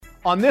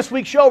On this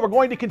week's show, we're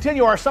going to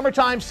continue our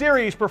summertime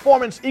series,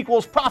 Performance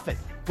Equals Profit.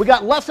 We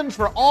got lessons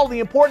for all the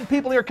important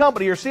people in your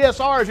company, your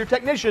CSRs, your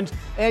technicians,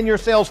 and your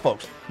sales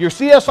folks. Your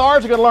CSRs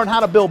are going to learn how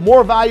to build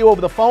more value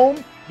over the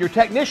phone. Your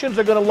technicians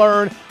are going to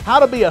learn how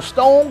to be a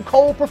stone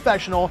cold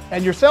professional.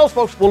 And your sales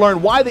folks will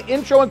learn why the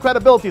intro and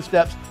credibility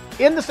steps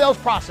in the sales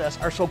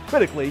process are so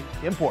critically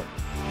important.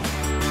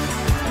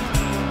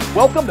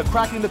 Welcome to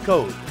Cracking the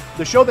Code,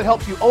 the show that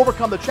helps you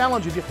overcome the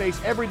challenges you face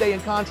every day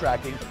in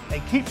contracting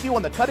and keeps you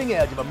on the cutting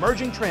edge of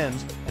emerging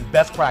trends and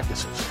best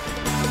practices.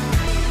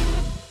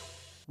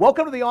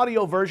 Welcome to the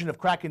audio version of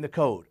Cracking the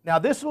Code. Now,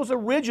 this was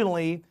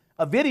originally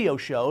a video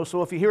show,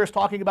 so if you hear us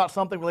talking about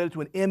something related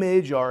to an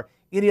image or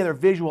any other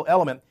visual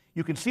element,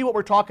 you can see what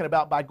we're talking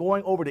about by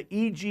going over to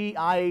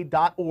egia.org/show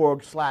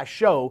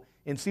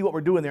and see what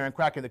we're doing there in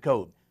Cracking the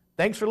Code.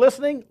 Thanks for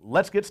listening.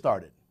 Let's get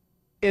started.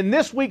 In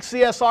this week's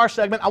CSR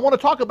segment, I want to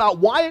talk about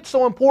why it's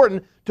so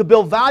important to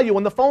build value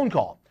on the phone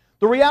call.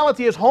 The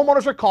reality is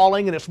homeowners are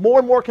calling and it's more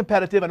and more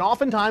competitive, and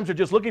oftentimes they're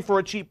just looking for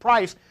a cheap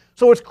price.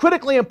 So it's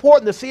critically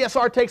important the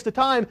CSR takes the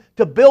time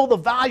to build the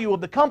value of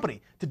the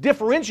company, to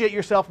differentiate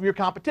yourself from your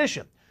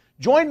competition.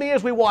 Join me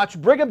as we watch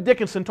Brigham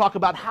Dickinson talk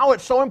about how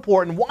it's so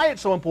important, why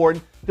it's so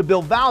important to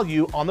build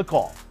value on the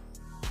call.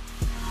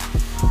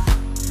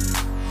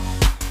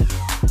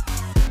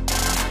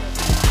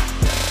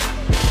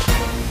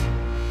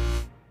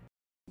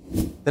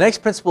 The next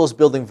principle is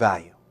building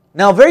value.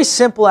 Now, a very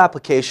simple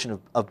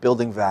application of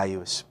building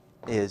value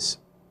is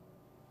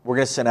we're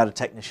going to send out a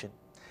technician.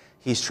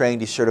 He's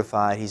trained, he's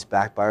certified, he's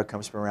backed by our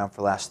company, he's been around for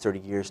the last 30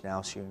 years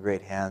now, so you're in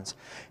great hands.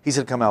 He's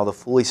going to come out with a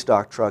fully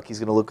stocked truck. He's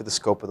going to look at the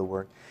scope of the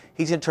work.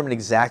 He's going to determine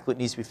exactly what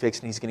needs to be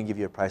fixed, and he's going to give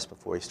you a price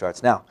before he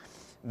starts. Now,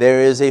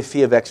 there is a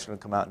fee of extra to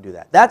come out and do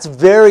that. That's a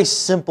very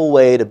simple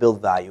way to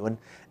build value,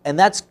 and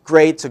that's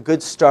great. It's a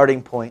good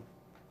starting point.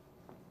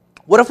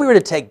 What if we were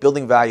to take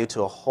building value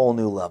to a whole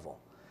new level?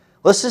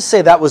 Let's just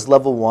say that was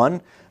level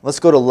 1. Let's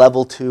go to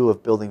level 2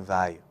 of building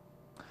value.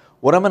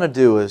 What I'm going to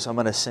do is I'm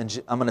going to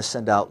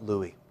send out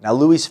Louis. Now,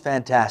 Louis is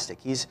fantastic.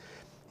 He's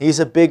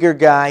a bigger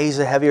guy. He's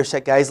a heavier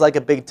set guy. He's like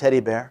a big teddy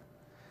bear.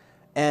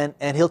 And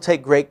he'll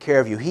take great care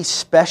of you. He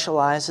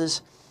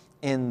specializes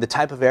in the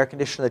type of air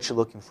conditioner that you're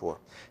looking for,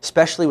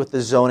 especially with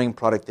the zoning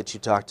product that you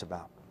talked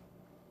about.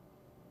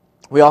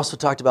 We also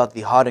talked about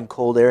the hot and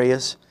cold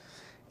areas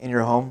in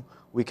your home.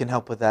 We can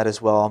help with that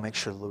as well. I'll make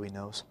sure Louis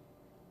knows.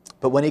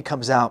 But when he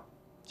comes out,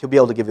 he'll be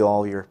able to give you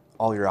all your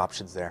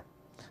options there.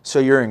 So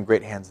you're in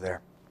great hands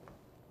there.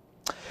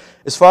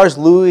 As far as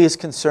Louis is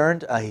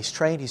concerned, he's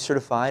trained, he's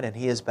certified, and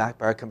he is backed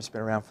by our company. He's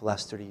been around for the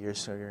last 30 years,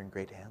 so you're in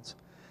great hands.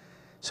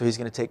 So he's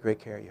going to take great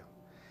care of you.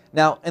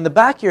 Now, in the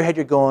back of your head,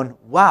 you're going,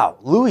 wow,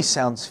 Louis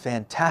sounds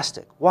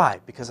fantastic. Why?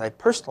 Because I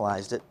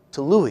personalized it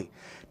to Louis.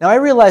 Now, I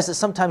realize that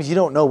sometimes you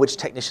don't know which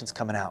technician's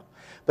coming out.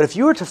 But if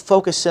you were to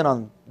focus in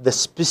on the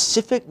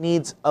specific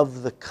needs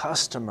of the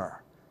customer,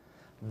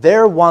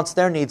 their wants,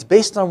 their needs,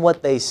 based on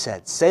what they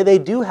said. Say they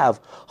do have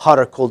hot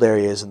or cold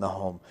areas in the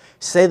home.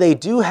 Say they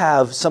do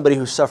have somebody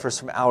who suffers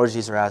from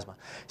allergies or asthma.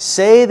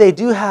 Say they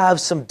do have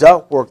some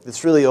ductwork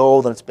that's really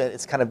old and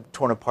it's kind of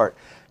torn apart.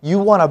 You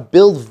want to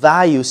build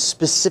value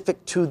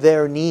specific to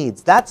their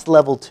needs. That's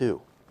level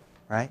 2,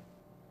 right?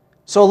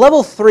 So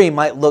level 3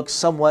 might look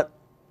somewhat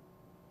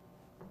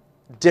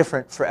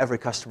different for every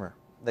customer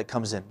that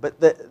comes in. But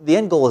the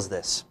end goal is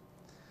this.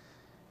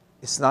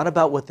 It's not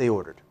about what they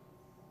ordered.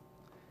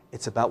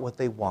 It's about what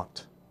they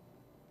want.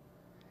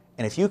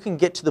 And if you can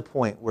get to the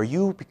point where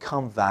you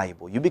become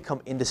valuable, you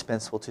become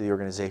indispensable to the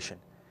organization,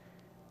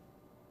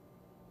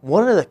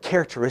 one of the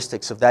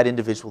characteristics of that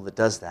individual that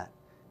does that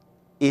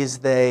is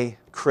they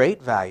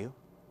create value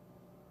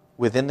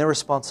within their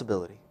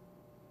responsibility.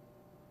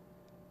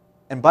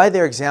 And by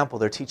their example,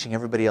 they're teaching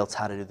everybody else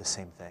how to do the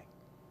same thing.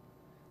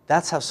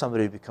 That's how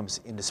somebody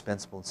becomes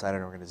indispensable inside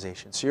an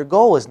organization. So your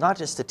goal is not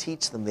just to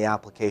teach them the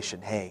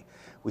application. Hey,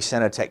 we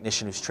sent a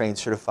technician who's trained,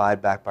 certified,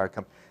 backed by our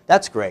company.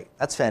 That's great.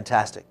 That's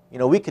fantastic. You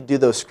know, we could do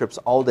those scripts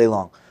all day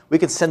long. We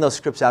could send those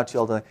scripts out to you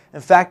all day long.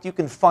 In fact, you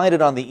can find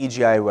it on the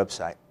EGI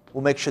website.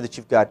 We'll make sure that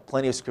you've got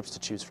plenty of scripts to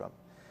choose from.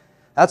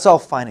 That's all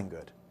fine and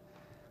good.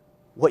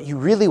 What you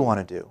really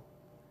want to do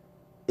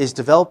is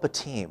develop a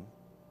team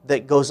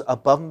that goes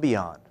above and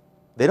beyond.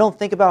 They don't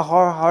think about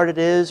how hard it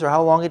is or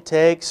how long it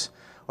takes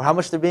or how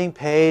much they're being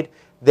paid.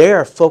 They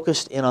are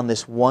focused in on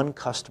this one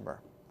customer.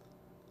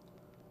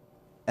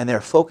 And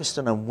they're focused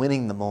on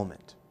winning the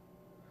moment.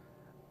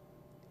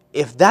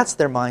 If that's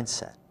their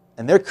mindset,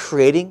 and they're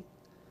creating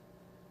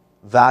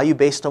value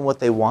based on what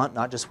they want,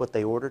 not just what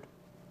they ordered,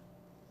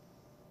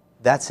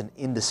 that's an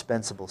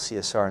indispensable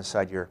CSR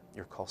inside your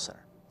call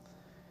center.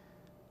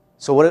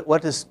 So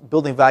what does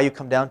building value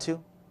come down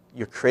to?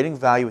 You're creating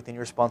value within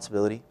your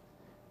responsibility,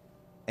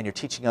 and you're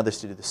teaching others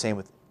to do the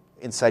same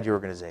inside your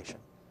organization.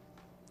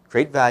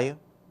 Create value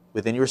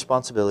within your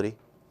responsibility,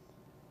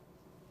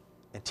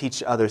 and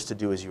teach others to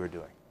do as you are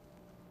doing.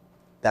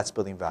 That's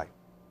building value.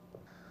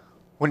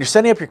 When you're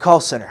setting up your call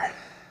center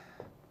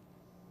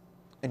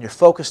and you're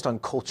focused on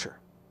culture,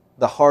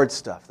 the hard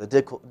stuff, the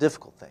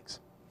difficult things,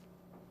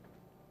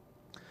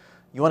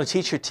 You want to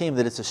teach your team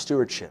that it's a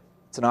stewardship.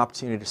 It's an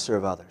opportunity to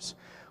serve others.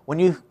 When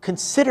you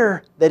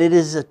consider that it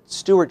is a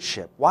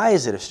stewardship, why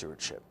is it a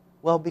stewardship?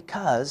 Well,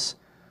 because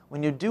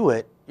when you do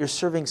it, you're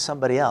serving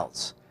somebody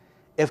else.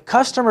 If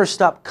customers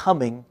stop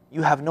coming,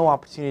 you have no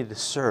opportunity to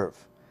serve.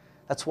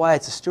 That's why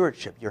it's a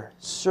stewardship. You're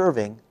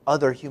serving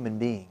other human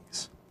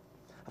beings.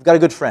 I've got a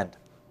good friend.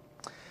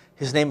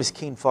 His name is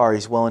Keen Farr.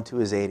 He's well into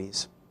his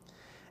 80s.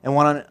 And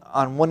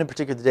on one in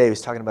particular day, he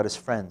was talking about his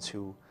friends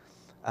who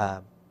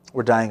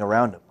were dying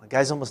around him. The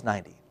guy's almost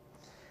 90.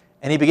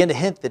 And he began to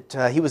hint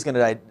that he was going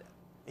to die.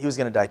 He was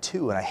going to die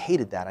too, and I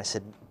hated that. I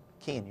said,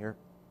 Keen,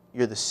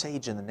 you're the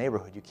sage in the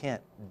neighborhood. You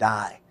can't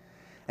die.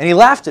 And he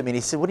laughed at me and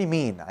he said, what do you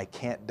mean I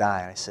can't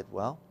die? And I said,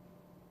 well,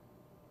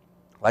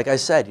 like I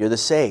said, you're the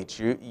sage.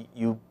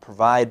 You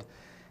provide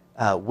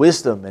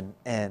wisdom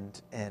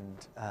and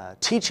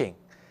teaching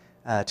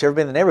to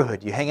everybody in the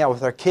neighborhood. You hang out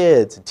with our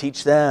kids and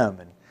teach them,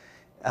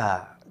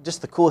 and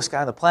just the coolest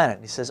guy on the planet.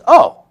 And he says,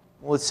 oh,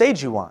 well, what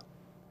sage you want?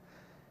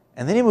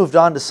 And then he moved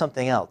on to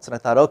something else. And I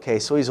thought, okay,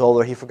 so he's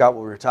older. He forgot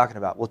what we were talking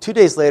about. Well, 2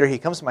 days later, he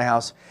comes to my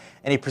house,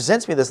 and he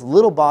presents me this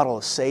little bottle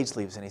of sage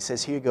leaves. And he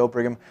says, here you go,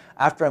 Brigham.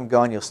 After I'm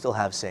gone, you'll still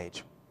have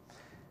sage.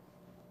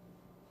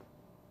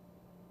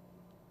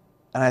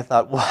 And I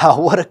thought, wow,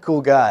 what a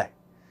cool guy.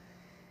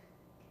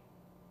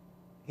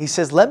 He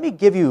says, let me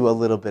give you a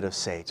little bit of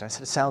sage. And I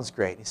said, it sounds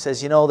great. He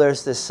says, you know,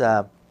 there's this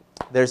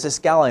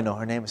gal I know.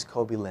 Her name is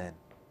Kobe Lynn.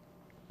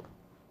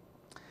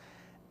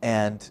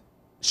 And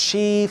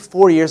she,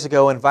 4 years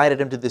ago, invited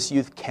him to this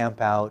youth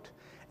camp out,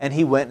 and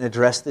he went and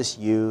addressed this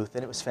youth,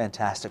 and it was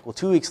fantastic. Well,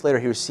 2 weeks later,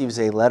 he receives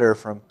a letter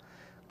from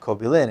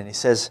Kobe Lynn, and he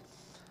says,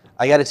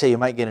 I got to tell you, you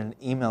might get an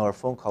email or a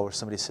phone call where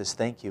somebody says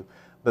thank you,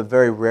 but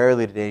very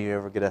rarely today you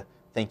ever get a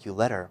thank you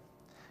letter.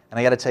 And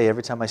I got to tell you,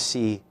 every time I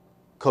see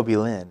Kobe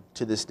Lynn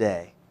to this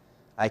day,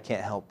 I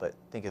can't help but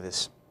think of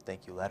this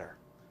thank you letter.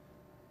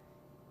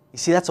 You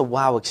see, that's a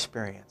wow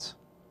experience.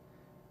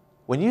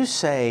 When you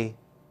say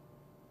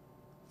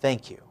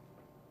thank you,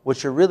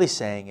 what you're really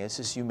saying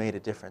is you made a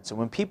difference. And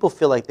when people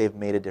feel like they've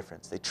made a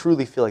difference, they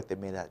truly feel like they've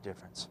made that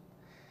difference.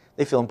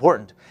 They feel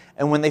important.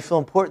 And when they feel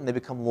important, they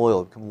become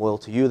loyal. They become loyal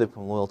to you. They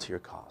become loyal to your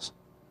cause.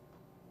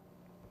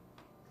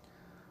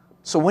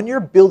 So when you're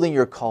building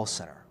your call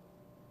center,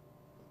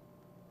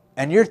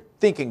 and you're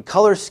thinking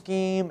color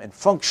scheme and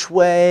feng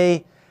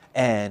shui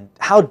and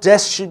how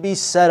desks should be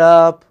set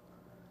up,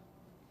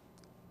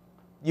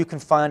 you can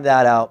find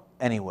that out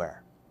anywhere.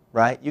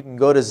 Right? You can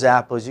go to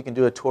Zappos, you can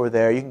do a tour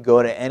there, you can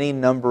go to any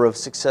number of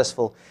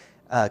successful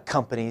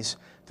companies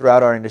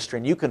throughout our industry,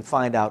 and you can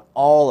find out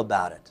all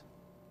about it.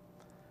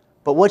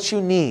 But what you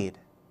need,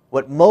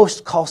 what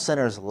most call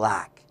centers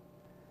lack,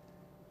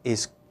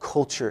 is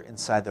culture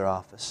inside their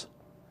office.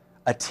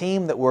 A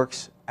team that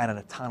works at an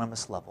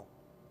autonomous level,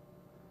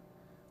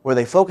 where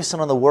they focus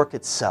on the work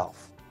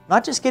itself.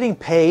 Not just getting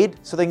paid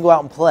so they can go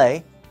out and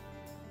play,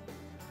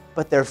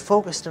 but they're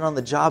focused in on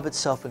the job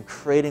itself and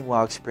creating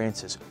wow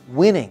experiences,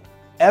 winning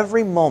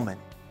every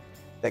moment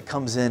that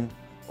comes in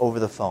over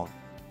the phone.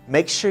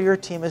 Make sure your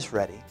team is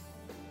ready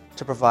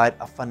to provide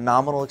a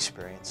phenomenal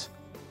experience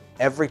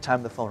every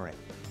time the phone rings.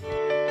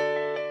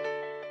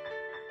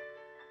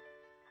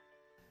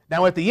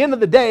 Now, at the end of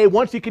the day,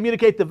 once you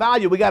communicate the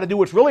value, we got to do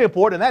what's really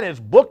important, and that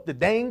is book the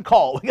dang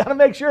call. We got to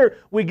make sure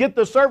we get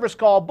the service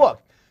call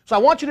booked. So I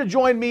want you to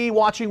join me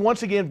watching,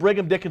 once again,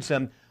 Brigham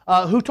Dickinson,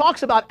 who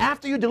talks about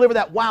after you deliver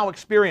that wow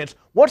experience,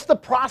 what's the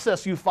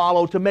process you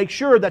follow to make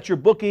sure that you're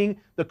booking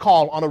the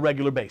call on a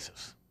regular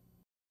basis?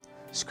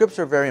 Scripts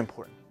are very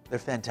important. They're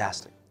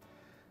fantastic.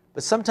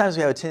 But sometimes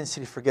we have a tendency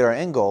to forget our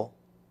end goal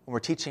when we're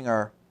teaching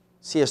our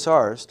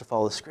CSRs to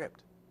follow the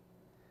script.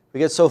 We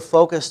get so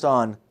focused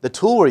on the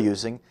tool we're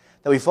using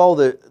that we follow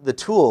the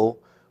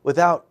tool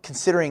without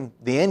considering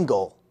the end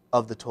goal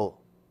of the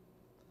tool.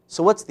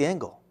 So what's the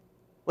end goal?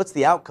 What's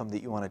the outcome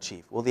that you want to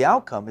achieve? Well, the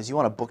outcome is you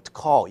want a booked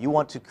call. You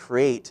want to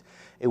create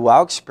a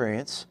wow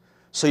experience,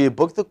 so you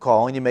book the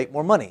call and you make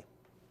more money.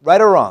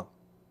 Right or wrong?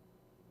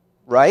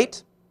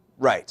 Right?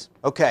 Right.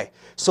 Okay.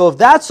 So if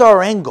that's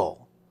our end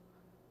goal,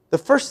 the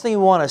first thing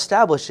we want to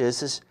establish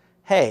is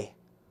hey,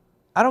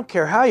 I don't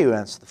care how you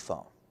answer the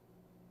phone.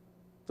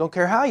 Don't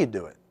care how you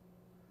do it.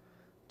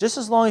 Just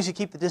as long as you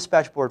keep the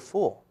dispatch board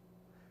full.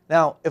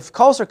 Now, if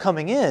calls are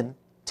coming in,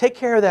 take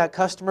care of that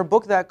customer,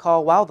 book that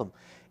call, wow them.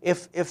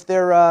 If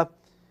they're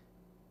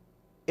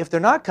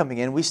not coming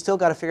in, we still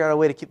got to figure out a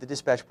way to keep the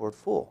dispatch board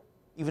full,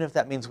 even if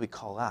that means we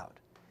call out.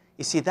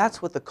 You see, that's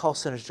what the call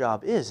center's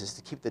job is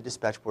to keep the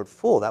dispatch board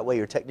full. That way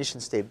your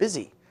technicians stay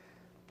busy.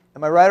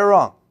 Am I right or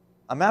wrong?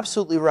 I'm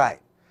absolutely right.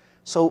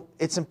 So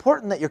it's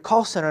important that your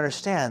call center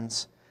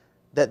understands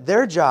that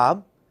their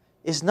job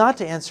is not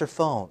to answer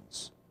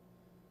phones.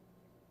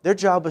 Their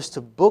job is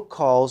to book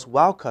calls,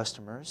 wow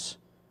customers,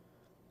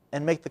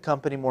 and make the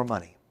company more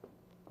money.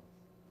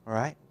 All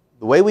right?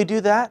 The way we do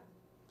that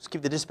is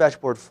keep the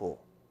dispatch board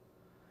full.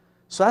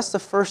 So that's the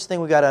first thing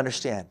we got to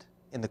understand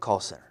in the call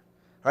center.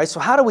 All right, so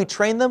how do we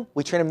train them?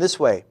 We train them this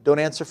way. Don't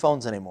answer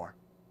phones anymore.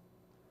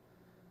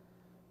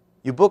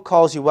 You book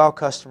calls, you wow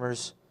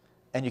customers,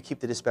 and you keep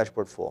the dispatch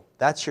board full.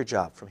 That's your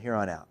job from here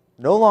on out.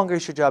 No longer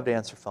is your job to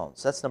answer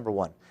phones. That's number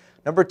one.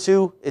 Number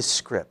two is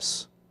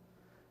scripts.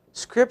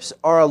 Scripts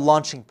are a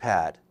launching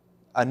pad.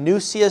 A new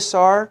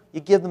CSR, you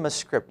give them a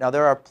script. Now,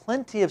 there are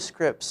plenty of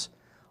scripts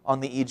on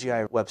the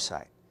EGI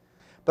website.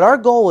 But our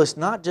goal is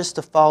not just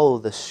to follow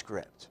the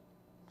script,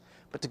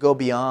 but to go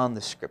beyond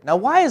the script. Now,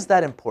 why is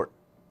that important?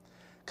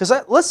 Because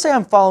let's say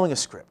I'm following a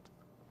script.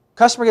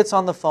 Customer gets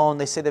on the phone,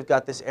 they say they've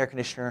got this air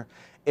conditioner,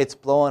 it's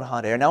blowing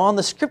hot air. Now, on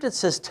the script it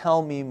says,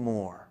 tell me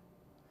more.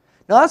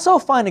 Now, that's all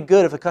fine and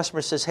good if a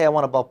customer says, hey, I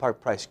want a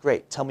ballpark price.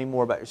 Great, tell me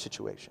more about your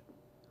situation.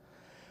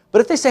 But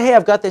if they say, hey,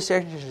 I've got this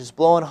air conditioner, it's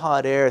blowing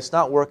hot air, it's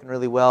not working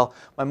really well.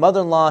 My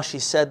mother-in-law, she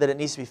said that it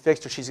needs to be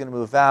fixed or she's going to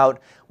move out,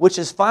 which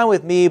is fine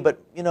with me,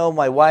 but you know,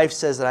 my wife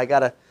says that I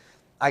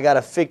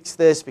gotta fix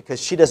this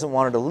because she doesn't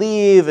want her to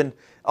leave, and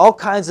all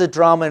kinds of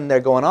drama, and they're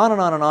going on and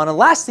on and on. And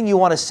last thing you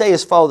want to say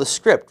is follow the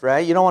script,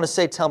 right? You don't want to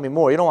say, tell me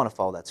more. You don't want to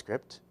follow that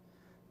script.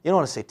 You don't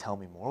want to say, tell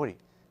me more. What are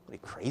you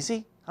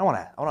crazy? I don't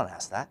want to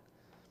ask that.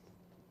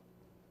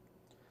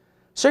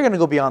 So you're going to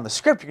go beyond the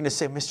script. You're going to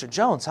say, Mr.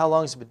 Jones, how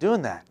long has he been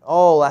doing that?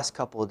 Oh, last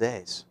couple of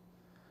days.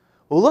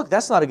 Well, look,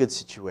 that's not a good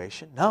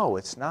situation. No,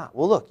 it's not.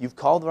 Well, look, you've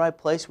called the right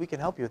place. We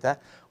can help you with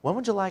that. When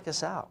would you like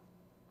us out?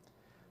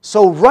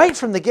 So right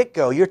from the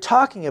get-go, you're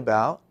talking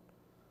about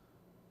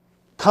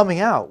coming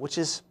out, which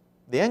is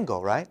the end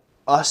goal, right?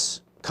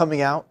 Us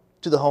coming out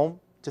to the home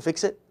to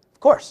fix it? Of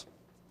course.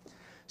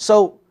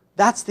 So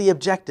that's the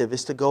objective,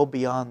 is to go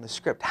beyond the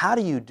script. How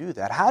do you do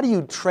that? How do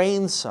you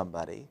train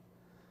somebody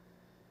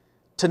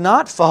to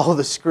not follow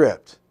the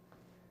script,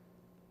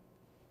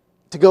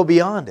 to go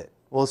beyond it?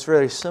 Well, it's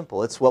very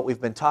simple. It's what we've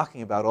been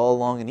talking about all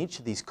along in each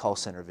of these call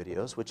center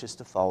videos, which is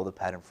to follow the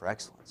pattern for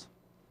excellence.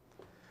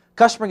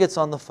 Customer gets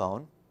on the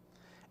phone,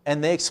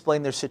 and they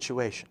explain their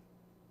situation.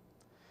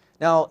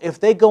 Now, if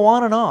they go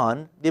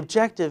on, the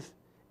objective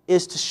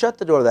is to shut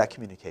the door to that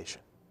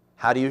communication.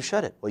 How do you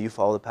shut it? Well, you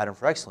follow the pattern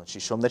for excellence.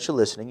 You show them that you're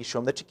listening. You show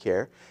them that you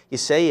care. You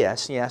say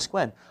yes, and you ask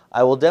when.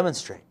 I will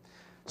demonstrate.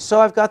 So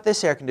I've got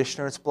this air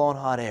conditioner. It's blowing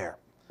hot air.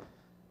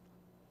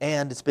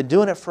 And it's been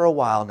doing it for a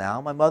while now.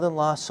 My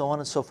mother-in-law, so on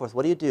and so forth.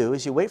 What do?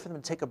 Is you wait for them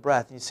to take a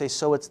breath, and you say,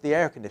 so it's the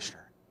air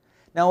conditioner.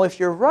 Now, if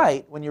you're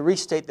right, when you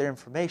restate their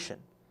information,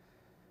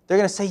 they're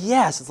going to say,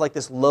 yes, it's like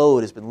this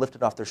load has been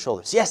lifted off their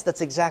shoulders. Yes,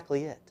 that's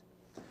exactly it.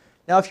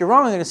 Now, if you're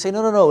wrong, they're going to say,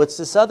 no, it's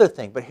this other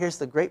thing. But here's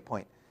the great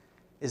point,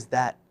 is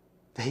that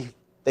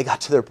they got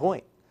to their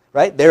point,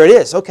 right? There it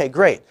is. Okay,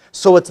 great.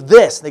 So it's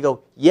this. And they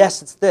go,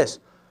 yes, it's this.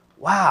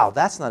 Wow,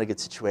 that's not a good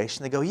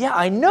situation. They go, yeah,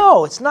 I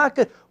know, it's not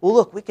good. Well,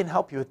 look, we can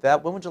help you with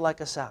that. When would you like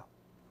us out?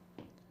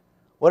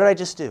 What did I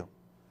just do?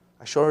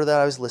 I showed her that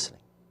I was listening,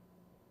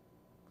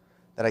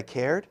 that I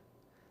cared,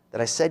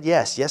 that I said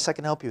yes, I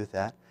can help you with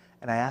that.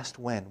 And I asked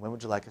when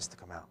would you like us to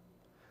come out?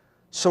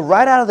 So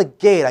right out of the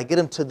gate, I get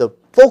them to the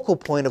focal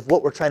point of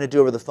what we're trying to do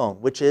over the phone,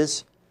 which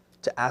is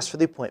to ask for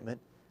the appointment,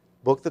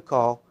 book the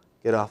call,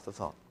 get off the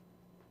phone.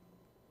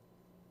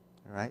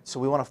 All right? So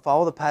we want to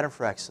follow the pattern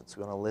for excellence.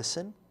 We want to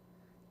listen,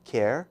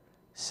 care,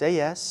 say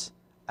yes,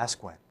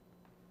 ask when.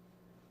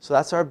 So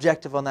that's our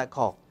objective on that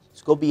call.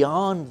 Let's go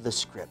beyond the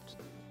script.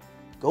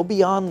 Go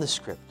beyond the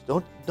script.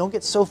 Don't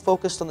get so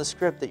focused on the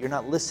script that you're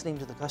not listening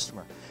to the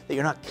customer, that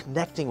you're not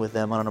connecting with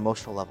them on an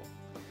emotional level.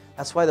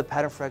 That's why the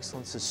pattern for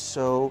excellence is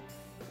so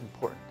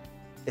important.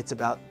 It's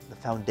about the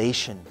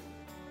foundation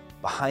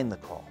behind the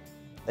call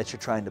that you're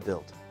trying to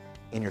build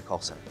in your call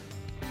center.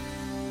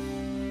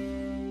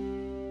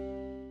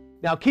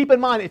 Now keep in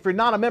mind, if you're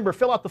not a member,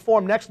 fill out the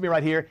form next to me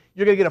right here.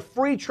 You're going to get a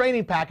free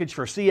training package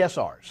for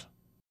CSRs.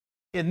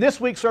 In this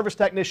week's Service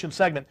Technician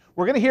segment,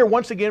 we're going to hear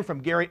once again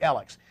from Gary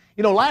Alex.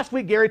 You know, last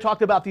week Gary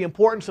talked about the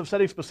importance of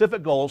setting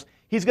specific goals.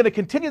 He's going to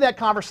continue that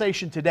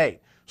conversation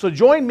today. So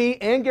join me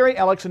and Gary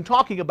Alex in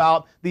talking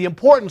about the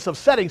importance of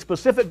setting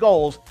specific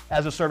goals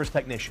as a service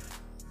technician.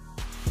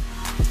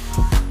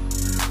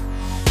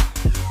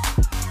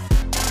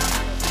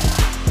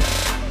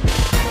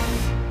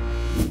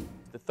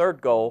 The third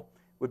goal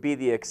would be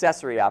the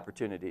accessory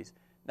opportunities.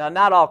 Now,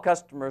 not all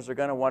customers are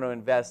going to want to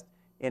invest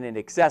in an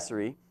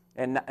accessory,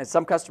 and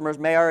some customers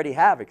may already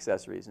have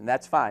accessories, and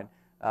that's fine.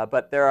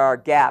 But there are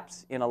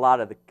gaps in a lot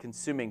of the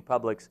consuming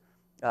public's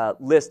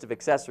list of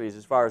accessories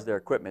as far as their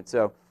equipment.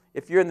 So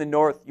if you're in the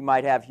north, you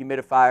might have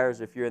humidifiers.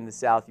 If you're in the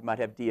south, you might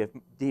have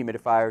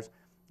dehumidifiers.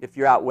 If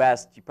you're out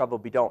west, you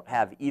probably don't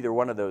have either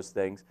one of those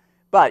things.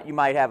 But you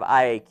might have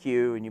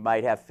IAQ, and you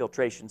might have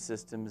filtration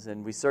systems,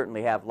 and we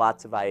certainly have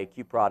lots of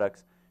IAQ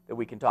products that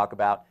we can talk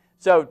about.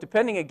 So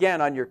depending again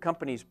on your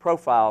company's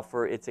profile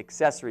for its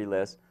accessory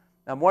list,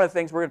 one of the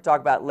things we're going to talk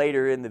about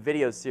later in the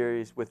video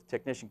series with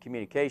technician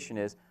communication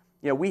is,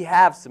 we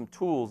have some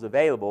tools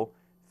available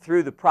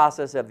through the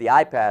process of the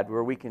iPad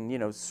where we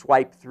can,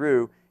 swipe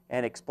through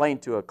and explain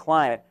to a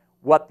client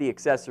what the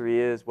accessory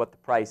is, what the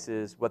price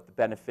is, what the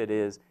benefit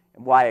is,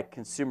 and why a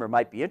consumer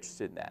might be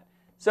interested in that.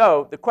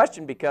 So the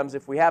question becomes,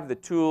 if we have the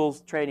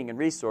tools, training, and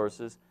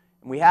resources,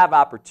 and we have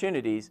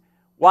opportunities,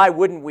 why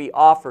wouldn't we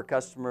offer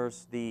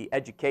customers the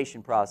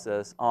education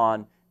process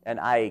on an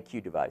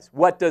IAQ device?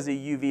 What does a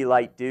UV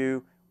light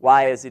do?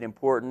 Why is it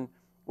important?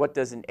 What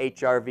does an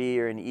HRV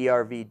or an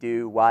ERV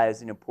do? Why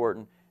is it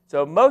important?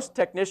 So most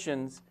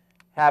technicians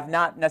have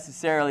not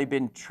necessarily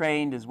been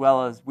trained as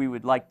well as we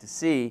would like to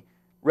see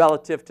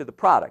relative to the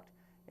product.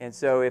 And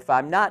so if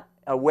I'm not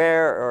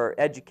aware or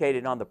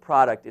educated on the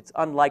product, it's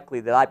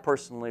unlikely that I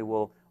personally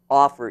will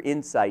offer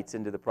insights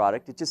into the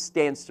product. It just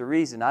stands to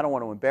reason. I don't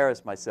want to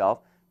embarrass myself,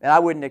 and I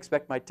wouldn't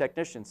expect my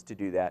technicians to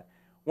do that.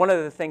 One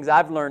of the things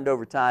I've learned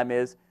over time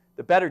is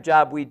the better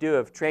job we do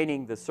of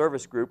training the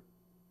service group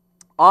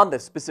on the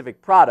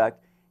specific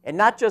product, and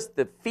not just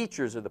the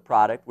features of the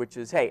product, which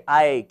is, hey,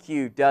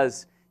 IAQ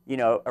does,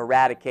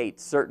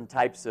 eradicate certain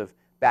types of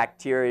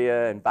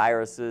bacteria and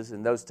viruses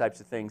and those types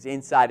of things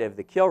inside of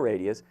the kill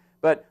radius,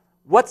 but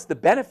what's the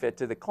benefit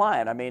to the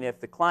client? I mean,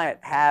 if the client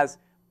has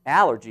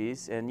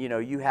allergies and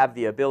you have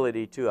the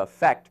ability to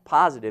affect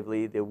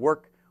positively the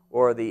work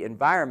or the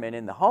environment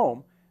in the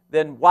home,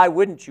 then why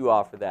wouldn't you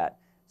offer that?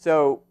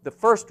 So the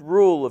first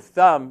rule of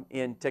thumb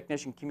in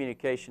technician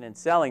communication and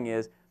selling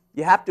is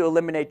you have to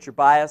eliminate your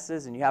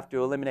biases and you have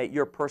to eliminate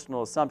your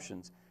personal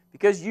assumptions.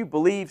 Because you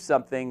believe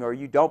something or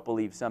you don't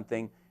believe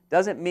something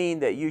doesn't mean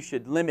that you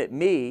should limit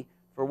me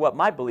for what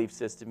my belief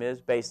system is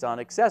based on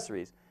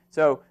accessories.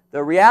 So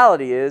the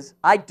reality is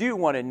I do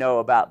want to know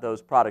about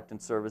those products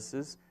and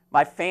services.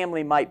 My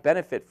family might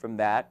benefit from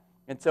that.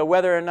 And so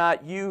whether or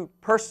not you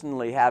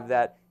personally have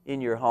that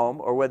in your home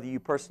or whether you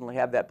personally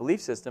have that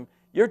belief system,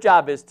 your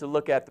job is to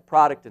look at the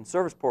product and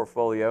service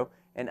portfolio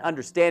and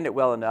understand it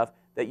well enough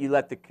that you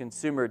let the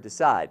consumer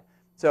decide.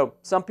 So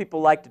some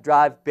people like to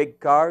drive big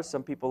cars.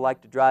 Some people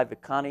like to drive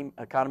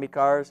economy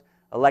cars,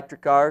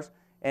 electric cars.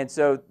 And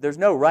so there's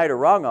no right or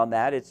wrong on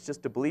that. It's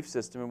just a belief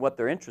system and what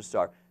their interests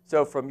are.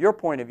 So from your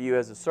point of view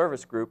as a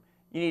service group,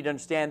 you need to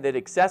understand that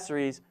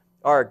accessories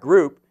are a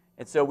group.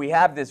 And so we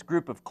have this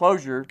group of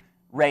closure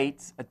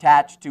rates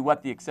attached to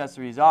what the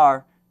accessories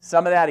are.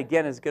 Some of that,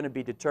 again, is going to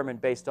be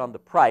determined based on the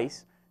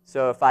price.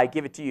 So if I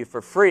give it to you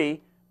for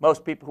free,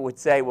 most people would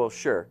say, well,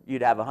 sure,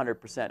 you'd have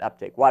 100%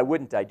 uptake. Why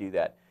wouldn't I do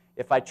that?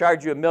 If I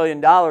charge you $1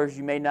 million,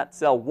 you may not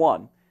sell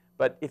one.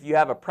 But if you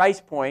have a price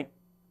point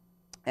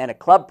and a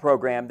club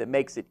program that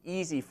makes it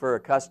easy for a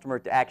customer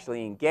to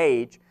actually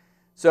engage.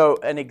 So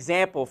an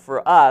example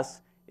for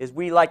us is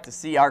we like to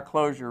see our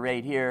closure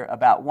rate here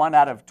about 1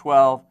 out of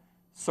 12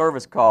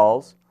 service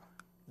calls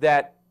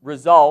that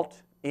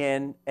result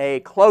in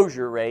a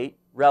closure rate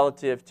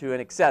relative to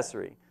an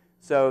accessory.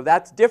 So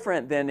that's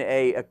different than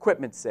an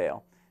equipment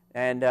sale.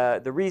 And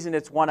the reason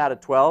it's 1 out of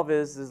 12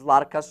 is a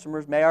lot of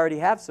customers may already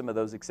have some of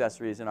those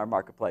accessories in our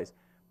marketplace.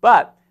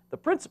 But the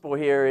principle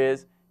here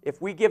is if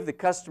we give the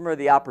customer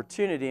the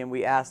opportunity and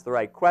we ask the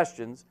right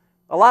questions,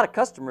 a lot of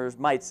customers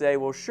might say,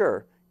 well,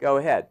 sure, go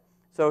ahead.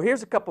 So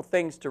here's a couple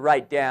things to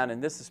write down,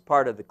 and this is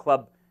part of the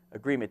club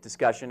agreement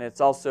discussion.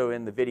 It's also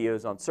in the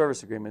videos on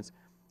service agreements.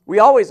 We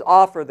always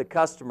offer the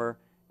customer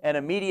an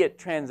immediate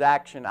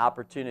transaction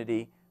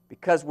opportunity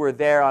because we're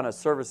there on a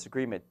service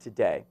agreement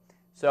today.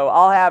 So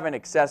I'll have an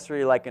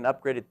accessory like an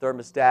upgraded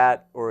thermostat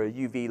or a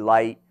UV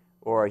light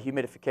or a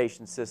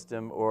humidification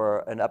system or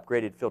an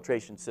upgraded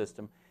filtration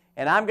system,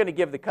 and I'm going to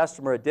give the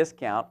customer a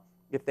discount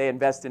if they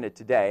invest in it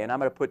today. And I'm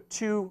going to put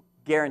 2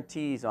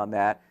 guarantees on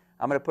that.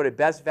 I'm going to put a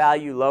best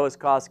value, lowest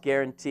cost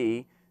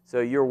guarantee.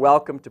 So you're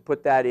welcome to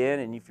put that in,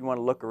 and if you want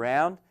to look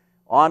around,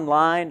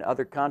 online,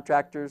 other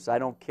contractors, I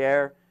don't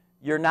care.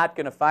 You're not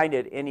going to find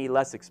it any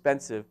less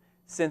expensive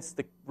since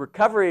the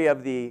recovery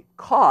of the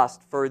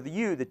cost for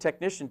you, the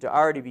technician, to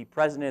already be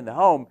present in the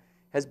home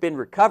has been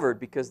recovered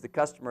because the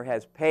customer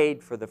has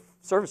paid for the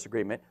service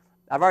agreement.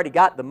 I've already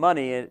got the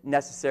money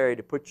necessary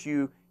to put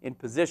you in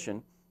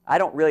position. I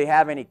don't really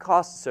have any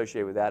costs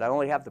associated with that. I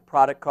only have the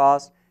product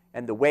cost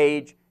and the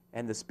wage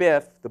and the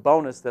spiff, the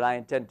bonus that I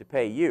intend to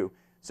pay you.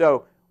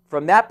 So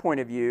from that point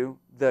of view,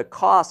 the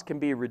cost can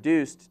be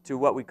reduced to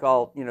what we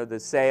call, the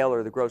sale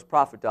or the gross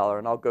profit dollar,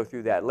 and I'll go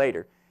through that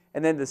later.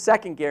 And then the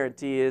second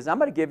guarantee is I'm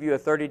going to give you a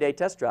 30-day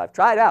test drive.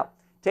 Try it out.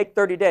 Take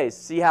 30 days.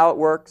 See how it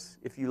works.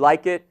 If you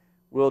like it,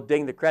 we'll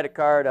ding the credit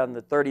card on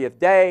the 30th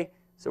day.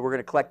 So we're going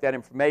to collect that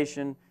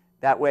information.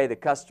 That way the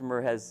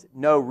customer has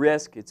no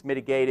risk. It's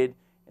mitigated.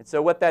 And so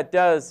what that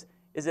does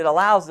is it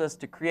allows us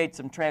to create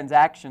some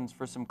transactions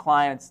for some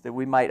clients that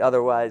we might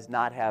otherwise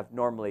not have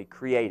normally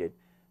created.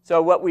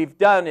 So what we've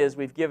done is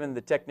we've given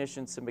the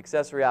technicians some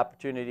accessory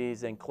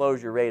opportunities and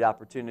closure rate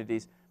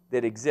opportunities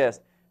that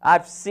exist.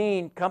 I've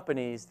seen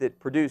companies that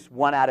produce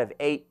 1 out of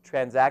 8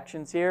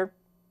 transactions here.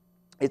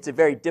 It's a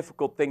very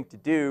difficult thing to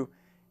do,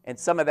 and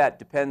some of that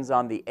depends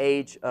on the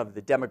age of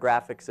the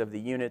demographics of the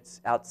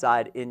units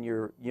outside in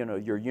your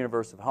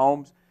universe of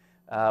homes.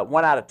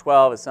 1 out of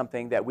 12 is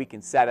something that we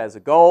can set as a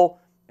goal,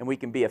 and we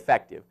can be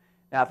effective.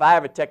 Now, if I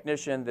have a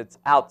technician that's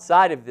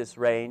outside of this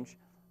range,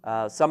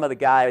 some of the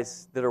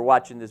guys that are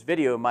watching this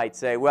video might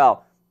say,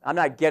 well, I'm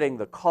not getting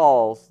the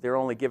calls. They're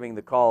only giving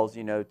the calls,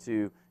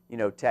 to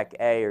Tech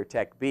A or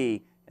Tech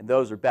B, and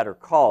those are better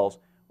calls.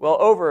 Well,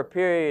 over a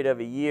period of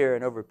a year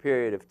and over a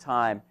period of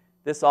time,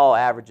 this all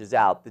averages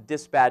out. The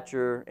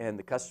dispatcher and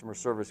the customer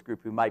service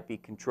group who might be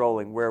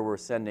controlling where we're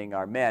sending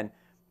our men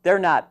they're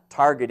not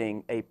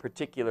targeting a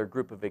particular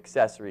group of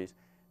accessories.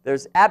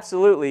 There's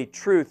absolutely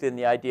truth in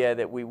the idea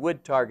that we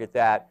would target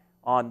that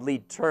on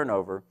lead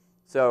turnover.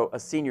 So a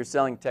senior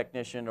selling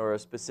technician or a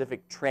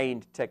specific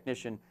trained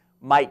technician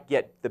might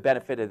get the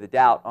benefit of the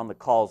doubt on the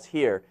calls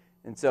here.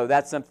 And so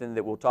that's something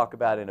that we'll talk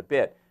about in a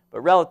bit.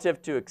 But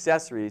relative to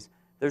accessories,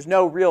 there's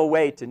no real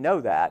way to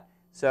know that.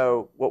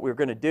 So what we're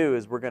going to do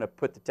is we're going to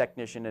put the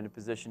technician in a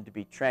position to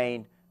be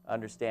trained,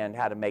 understand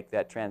how to make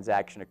that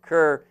transaction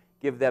occur,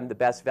 give them the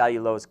best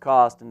value, lowest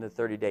cost, and the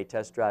 30-day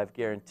test drive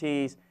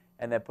guarantees,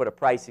 and then put a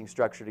pricing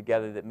structure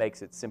together that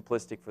makes it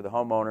simplistic for the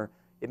homeowner.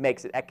 It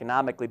makes it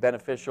economically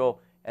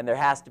beneficial, and there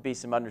has to be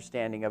some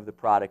understanding of the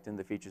product and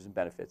the features and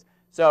benefits.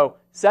 So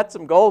set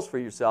some goals for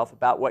yourself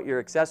about what your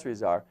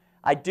accessories are.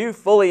 I do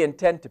fully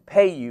intend to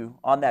pay you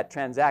on that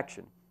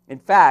transaction. In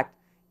fact,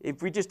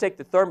 if we just take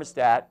the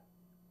thermostat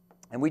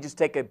and we just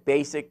take a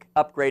basic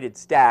upgraded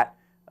stat,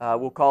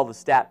 we'll call the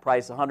stat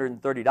price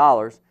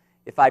 $130.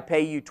 If I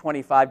pay you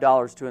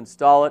 $25 to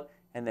install it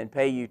and then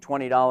pay you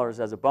 $20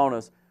 as a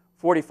bonus,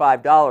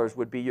 $45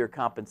 would be your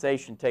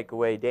compensation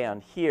takeaway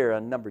down here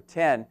on number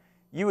 10.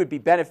 You would be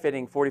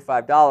benefiting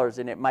 $45,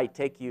 and it might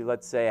take you,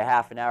 let's say, a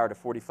half an hour to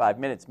 45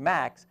 minutes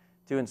max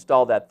to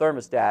install that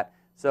thermostat.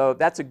 So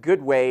that's a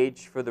good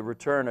wage for the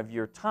return of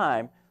your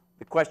time.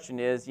 The question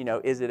is,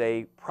 is it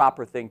a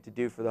proper thing to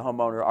do for the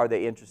homeowner? Are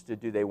they interested?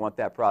 Do they want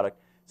that product?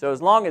 So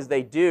as long as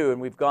they do, and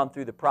we've gone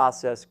through the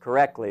process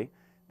correctly,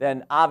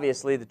 then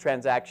obviously the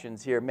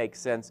transactions here make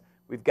sense.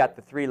 We've got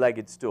the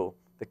three-legged stool.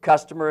 The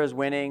customer is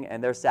winning,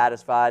 and they're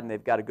satisfied, and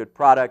they've got a good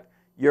product.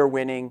 You're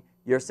winning.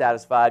 You're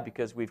satisfied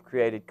because we've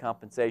created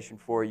compensation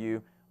for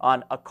you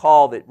on a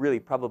call that really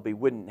probably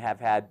wouldn't have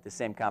had the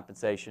same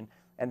compensation.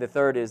 And the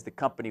third is the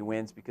company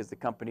wins because the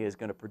company is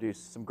going to produce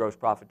some gross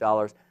profit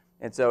dollars.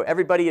 And so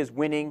everybody is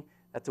winning.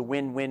 That's a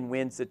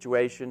win-win-win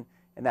situation,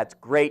 and that's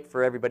great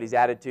for everybody's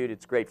attitude.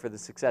 It's great for the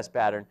success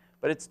pattern.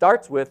 But it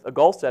starts with a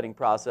goal-setting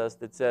process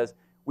that says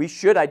we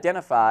should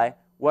identify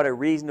what a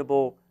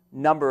reasonable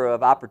number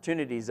of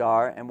opportunities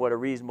are and what a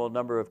reasonable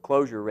number of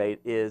closure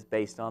rate is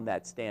based on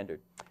that standard.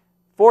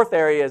 Fourth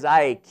area is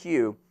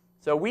IAQ.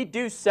 So we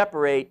do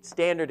separate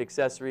standard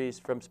accessories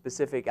from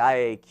specific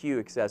IAQ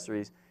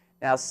accessories.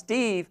 Now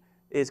Steve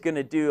is going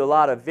to do a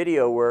lot of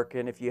video work,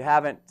 and if you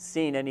haven't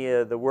seen any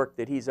of the work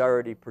that he's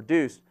already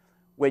produced,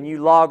 when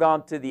you log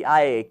on to the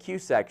IAQ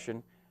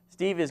section,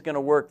 Steve is going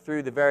to work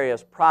through the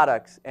various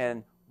products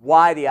and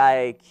why the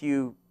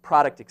IAQ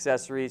product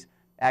accessories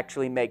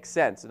actually make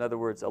sense. In other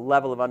words, a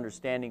level of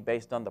understanding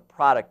based on the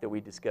product that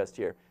we discussed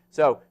here.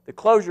 So the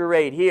closure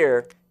rate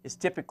here is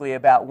typically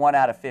about 1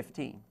 out of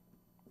 15.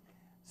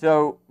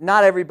 So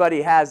not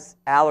everybody has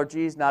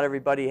allergies, not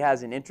everybody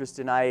has an interest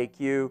in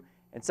IAQ,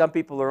 and some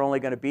people are only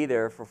going to be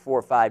there for 4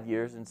 or 5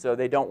 years, and so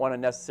they don't want to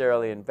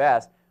necessarily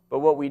invest. But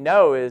what we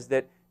know is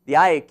that the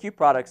IAQ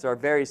products are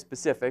very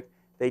specific.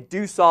 They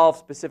do solve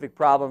specific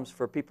problems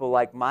for people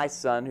like my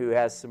son who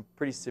has some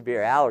pretty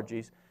severe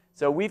allergies.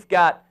 So we've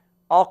got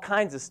all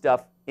kinds of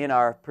stuff in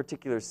our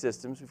particular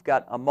systems. We've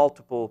got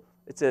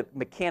it's a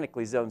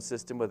mechanically zoned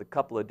system with a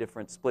couple of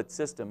different split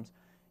systems.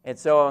 And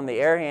so on the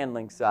air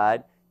handling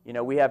side,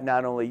 we have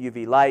not only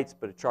UV lights,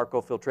 but a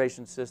charcoal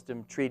filtration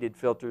system, treated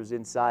filters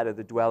inside of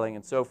the dwelling,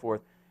 and so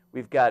forth.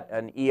 We've got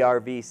an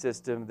ERV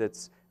system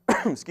that's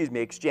excuse me,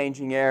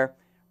 exchanging air,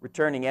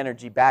 returning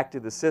energy back to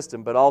the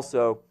system, but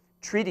also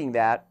treating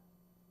that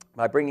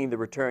by bringing the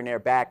return air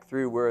back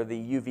through where the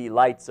UV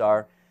lights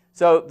are.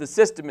 So the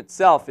system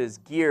itself is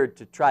geared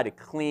to try to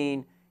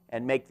clean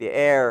and make the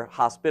air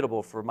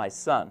hospitable for my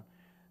son.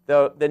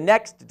 The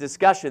next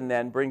discussion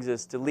then brings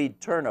us to lead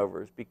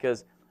turnovers,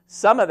 because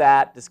some of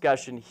that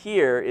discussion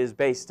here is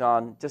based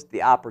on just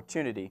the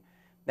opportunity.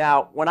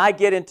 Now, when I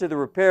get into the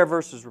repair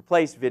versus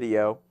replace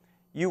video,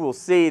 you will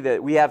see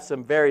that we have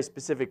some very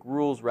specific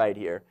rules right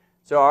here.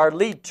 So our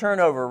lead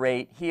turnover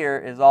rate here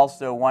is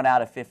also 1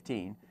 out of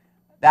 15.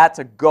 That's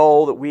a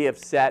goal that we have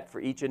set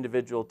for each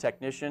individual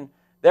technician.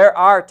 There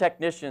are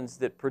technicians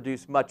that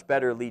produce much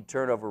better lead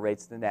turnover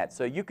rates than that.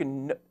 So you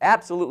can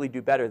absolutely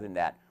do better than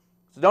that.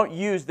 So don't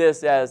use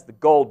this as the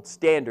gold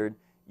standard.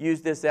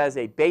 Use this as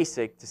a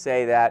basic to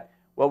say that,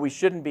 well, we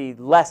shouldn't be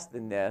less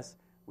than this.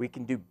 We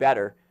can do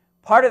better.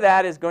 Part of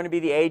that is going to be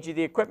the age of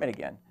the equipment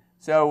again.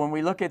 So when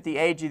we look at the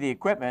age of the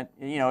equipment,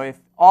 if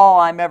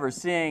all I'm ever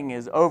seeing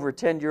is over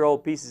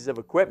 10-year-old pieces of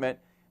equipment,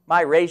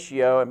 my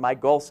ratio and my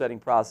goal-setting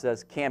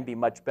process can be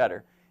much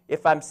better.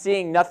 If I'm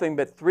seeing nothing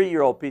but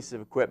 3-year-old pieces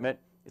of equipment,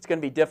 it's going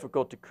to be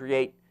difficult to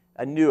create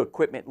a new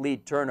equipment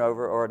lead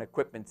turnover or an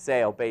equipment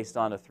sale based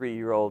on a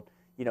 3-year-old,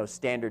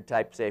 standard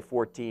type, say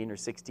 14 or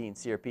 16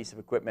 SEER piece of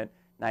equipment,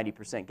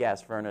 90%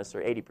 gas furnace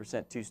or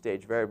 80%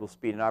 two-stage variable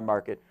speed in our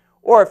market.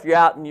 Or if you're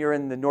out and you're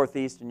in the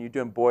Northeast and you're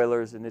doing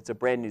boilers and it's a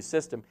brand new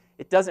system,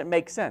 it doesn't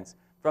make sense.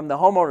 From the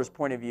homeowner's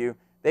point of view,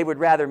 they would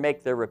rather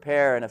make their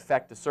repair and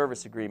effect a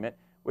service agreement,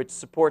 which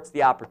supports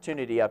the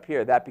opportunity up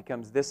here. That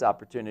becomes this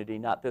opportunity,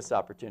 not this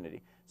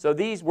opportunity. So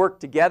these work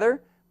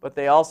together, but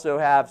they also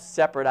have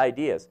separate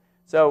ideas.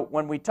 So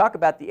when we talk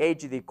about the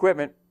age of the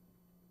equipment,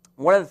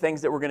 one of the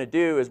things that we're going to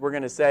do is we're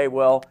going to say,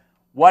 well,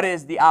 what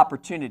is the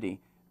opportunity?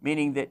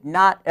 Meaning that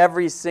not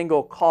every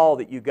single call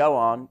that you go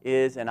on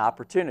is an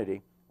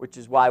opportunity, which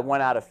is why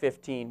 1 out of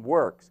 15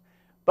 works.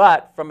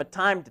 But from a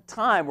time to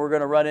time, we're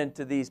going to run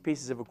into these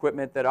pieces of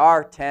equipment that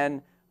are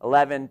 10,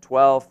 11,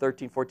 12,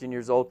 13, 14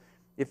 years old.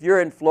 If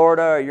you're in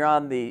Florida or you're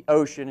on the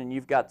ocean and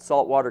you've got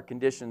saltwater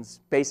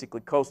conditions,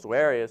 basically coastal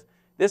areas,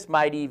 this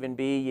might even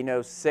be,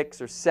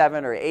 6 or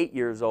 7 or 8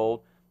 years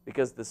old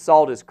because the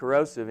salt is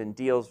corrosive and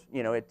deals,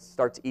 it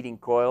starts eating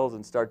coils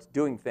and starts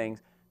doing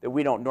things that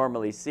we don't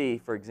normally see,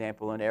 for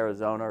example, in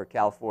Arizona or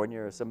California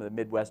or some of the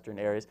Midwestern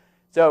areas.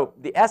 So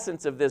the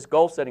essence of this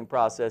goal setting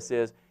process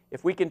is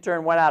if we can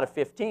turn 1 out of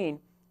 15,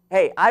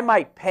 hey, I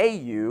might pay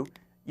you,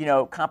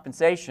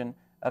 compensation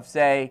of,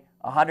 say,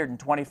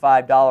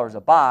 $125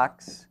 a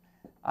box.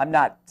 I'm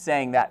not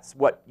saying that's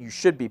what you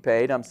should be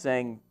paid. I'm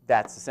saying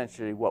that's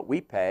essentially what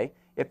we pay.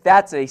 If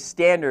that's a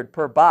standard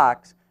per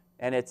box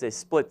and it's a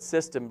split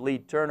system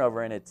lead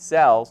turnover and it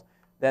sells,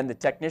 then the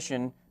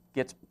technician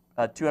gets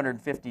a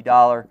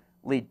 $250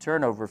 lead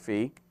turnover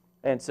fee.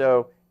 And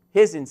so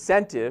his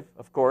incentive,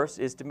 of course,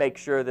 is to make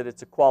sure that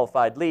it's a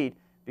qualified lead,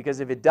 because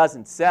if it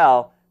doesn't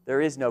sell,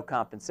 there is no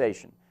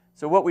compensation.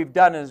 So what we've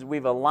done is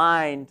we've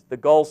aligned the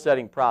goal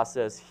setting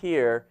process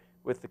here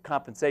with the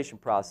compensation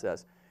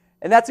process.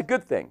 And that's a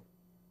good thing.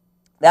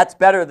 That's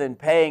better than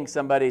paying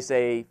somebody,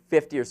 say,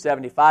 $50 or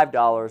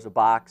 $75 a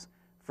box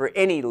for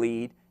any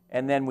lead,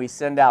 and then we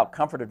send out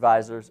comfort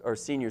advisors or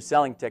senior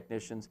selling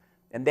technicians,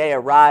 and they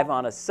arrive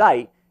on a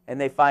site and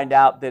they find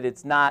out that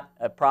it's not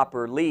a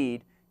proper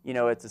lead,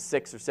 it's a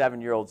 6 or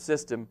 7-year-old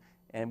system,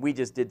 and we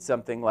just did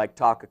something like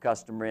talk a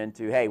customer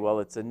into, hey, well,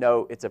 it's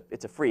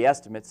a free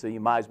estimate, so you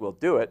might as well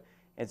do it.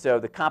 And so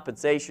the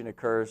compensation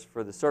occurs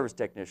for the service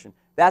technician.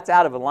 That's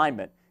out of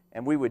alignment,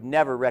 and we would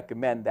never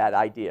recommend that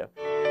idea.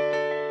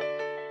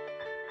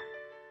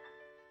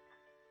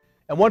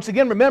 And once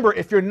again, remember,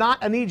 if you're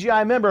not an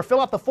EGI member,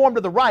 fill out the form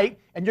to the right,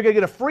 and you're going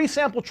to get a free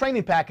sample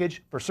training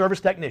package for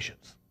service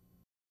technicians.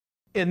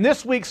 In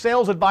this week's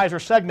Sales Advisor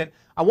segment,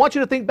 I want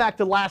you to think back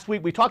to last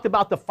week. We talked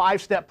about the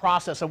 5-step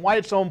process and why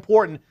it's so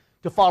important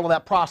to follow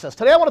that process.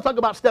 Today I want to talk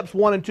about steps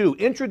 1 and 2,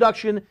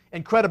 introduction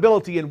and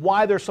credibility, and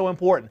why they're so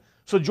important.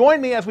 So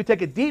join me as we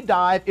take a deep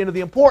dive into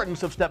the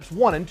importance of steps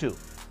 1 and 2.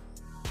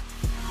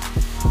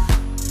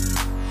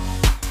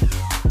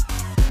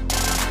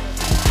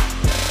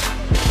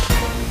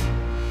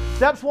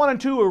 Steps 1 and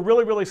 2 are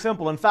really, really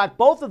simple. In fact,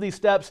 both of these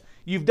steps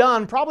you've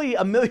done probably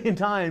a million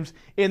times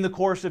in the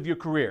course of your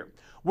career.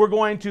 We're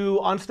going to,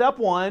 on step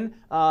 1,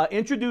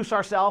 introduce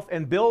ourselves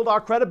and build our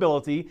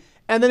credibility.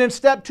 And then in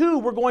step 2,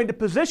 we're going to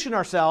position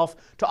ourselves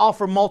to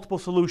offer multiple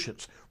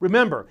solutions.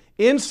 Remember,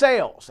 in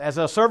sales, as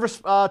a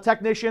service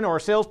technician or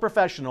a sales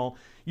professional,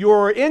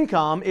 your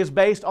income is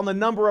based on the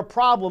number of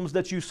problems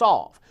that you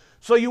solve.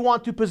 So you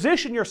want to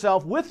position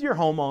yourself with your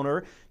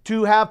homeowner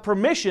to have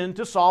permission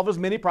to solve as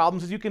many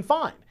problems as you can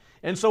find.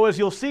 And so as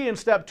you'll see in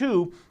step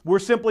 2, we're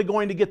simply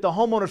going to get the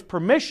homeowner's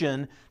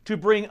permission to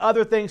bring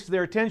other things to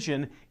their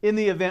attention in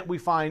the event we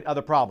find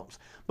other problems.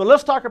 But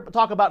let's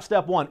talk about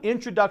step 1,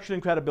 introduction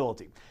and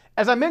credibility.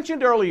 As I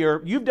mentioned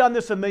earlier, you've done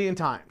this a million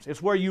times.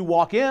 It's where you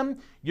walk in,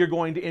 you're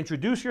going to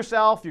introduce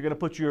yourself, you're going to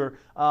put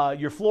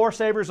your floor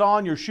savers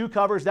on, your shoe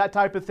covers, that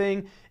type of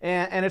thing,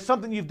 and it's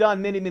something you've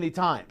done many, many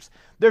times.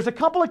 There's a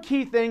couple of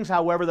key things,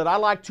 however, that I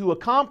like to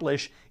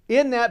accomplish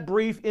in that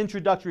brief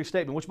introductory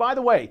statement, which, by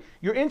the way,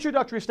 your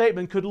introductory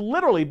statement could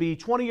literally be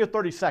 20 or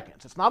 30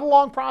 seconds. It's not a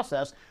long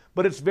process,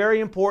 but it's very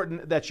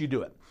important that you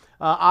do it.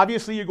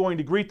 Obviously, you're going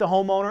to greet the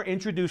homeowner,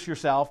 introduce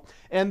yourself,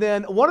 and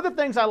then one of the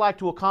things I like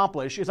to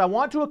accomplish is I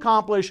want to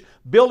accomplish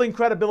building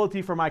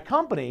credibility for my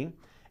company,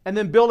 and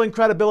then building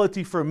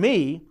credibility for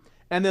me,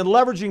 and then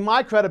leveraging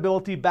my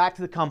credibility back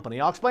to the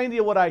company. I'll explain to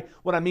you what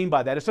I mean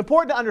by that. It's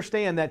important to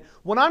understand that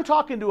when I'm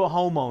talking to a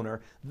homeowner,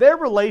 their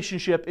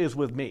relationship is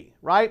with me,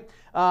 right?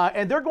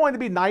 And they're going to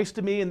be nice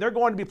to me and they're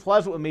going to be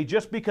pleasant with me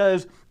just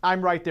because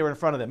I'm right there in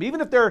front of them.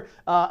 Even if they're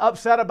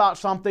upset about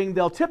something,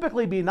 they'll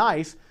typically be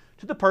nice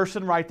to the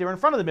person right there in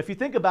front of them. If you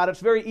think about it,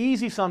 it's very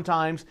easy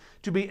sometimes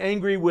to be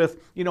angry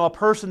with, a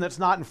person that's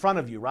not in front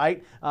of you,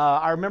 right?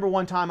 I remember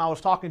one time I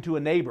was talking to a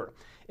neighbor,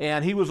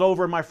 and he was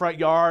over in my front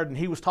yard, and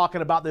he was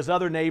talking about this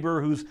other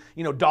neighbor whose,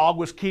 dog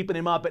was keeping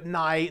him up at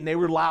night, and they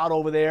were loud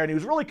over there, and he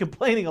was really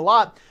complaining a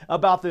lot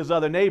about this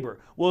other neighbor.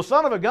 Well,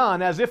 son of a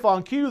gun, as if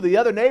on cue, the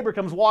other neighbor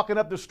comes walking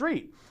up the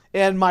street.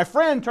 And my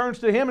friend turns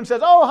to him and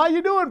says, "Oh, how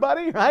you doing,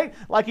 buddy?" Right?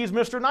 Like he's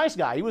Mr. Nice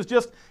Guy. He was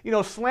just,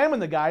 slamming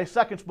the guy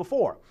seconds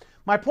before.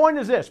 My point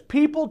is this: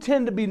 people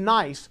tend to be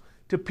nice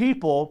to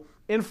people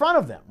in front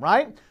of them,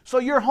 right? So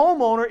your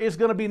homeowner is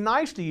going to be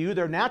nice to you.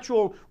 Their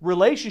natural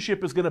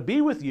relationship is going to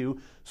be with you.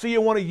 So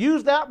you want to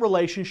use that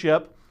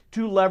relationship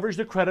to leverage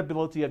the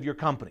credibility of your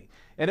company.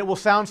 And it will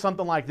sound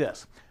something like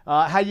this.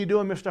 How you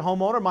doing, Mr.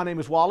 Homeowner? My name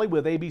is Wally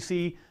with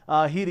ABC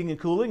Heating and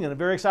Cooling, and I'm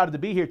very excited to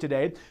be here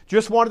today.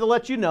 Just wanted to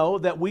let you know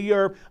that we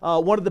are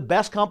one of the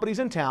best companies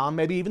in town,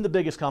 maybe even the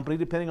biggest company,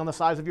 depending on the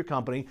size of your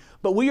company,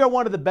 but we are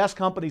one of the best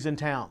companies in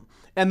town.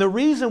 And the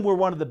reason we're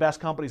one of the best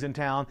companies in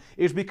town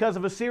is because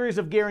of a series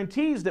of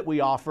guarantees that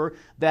we offer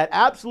that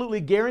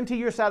absolutely guarantee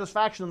your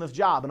satisfaction in this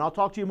job. And I'll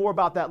talk to you more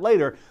about that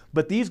later,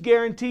 but these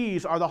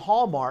guarantees are the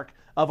hallmark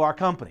of our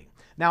company.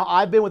 Now,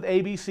 I've been with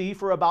ABC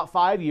for about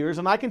 5 years,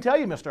 and I can tell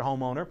you, Mr.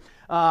 Homeowner,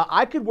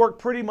 I could work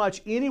pretty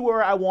much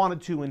anywhere I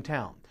wanted to in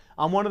town.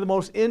 I'm one of the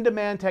most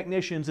in-demand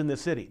technicians in the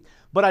city.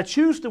 But I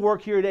choose to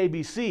work here at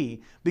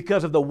ABC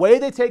because of the way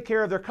they take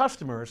care of their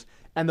customers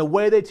and the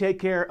way they take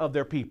care of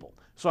their people.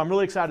 So I'm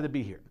really excited to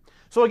be here.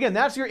 So again,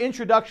 that's your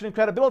introduction and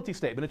credibility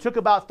statement. It took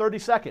about 30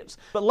 seconds.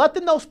 But let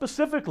them know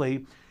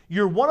specifically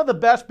you're one of the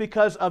best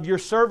because of your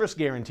service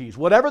guarantees,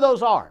 whatever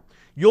those are.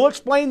 You'll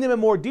explain them in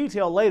more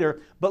detail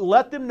later, but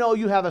let them know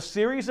you have a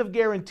series of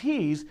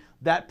guarantees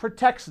that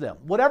protects them.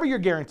 Whatever your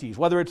guarantees,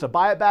 whether it's a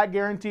buy-it-back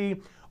guarantee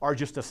or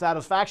just a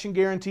satisfaction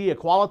guarantee, a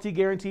quality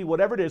guarantee,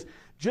 whatever it is,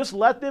 just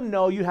let them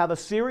know you have a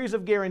series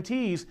of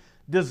guarantees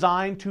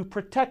designed to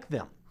protect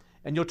them.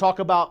 And you'll talk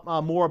about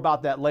more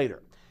about that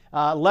later.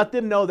 Let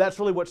them know that's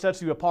really what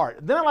sets you apart.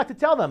 Then I like to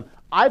tell them,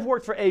 I've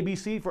worked for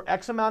ABC for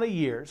X amount of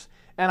years,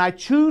 and I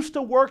choose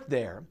to work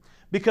there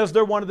because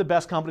they're one of the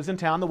best companies in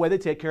town, the way they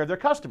take care of their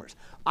customers.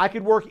 I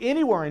could work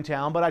anywhere in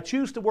town, but I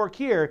choose to work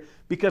here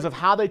because of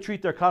how they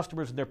treat their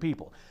customers and their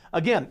people.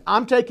 Again,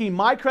 I'm taking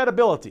my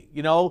credibility,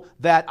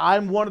 that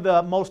I'm one of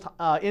the most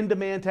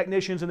in-demand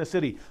technicians in the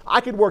city.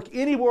 I could work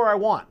anywhere I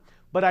want,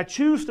 but I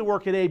choose to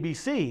work at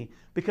ABC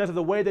because of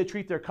the way they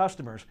treat their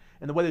customers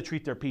and the way they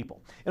treat their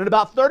people. And in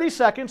about 30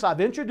 seconds,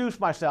 I've introduced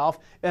myself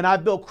and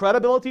I've built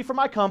credibility for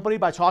my company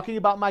by talking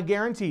about my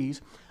guarantees.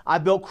 I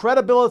built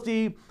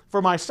credibility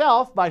for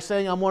myself by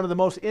saying I'm one of the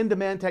most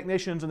in-demand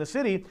technicians in the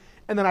city.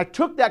 And then I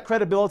took that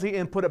credibility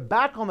and put it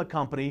back on the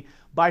company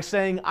by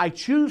saying I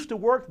choose to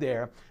work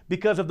there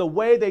because of the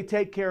way they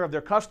take care of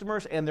their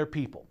customers and their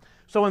people.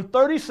 So in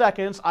 30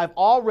 seconds, I've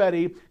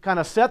already kind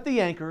of set the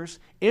anchors,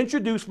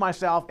 introduced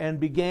myself, and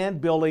began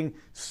building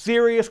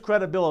serious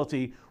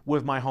credibility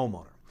with my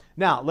homeowner.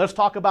 Now, let's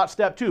talk about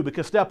step 2,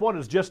 because step 1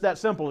 is just that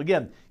simple.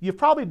 Again, you've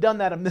probably done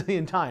that a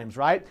million times,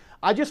 right?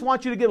 I just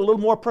want you to get a little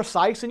more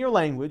precise in your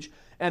language,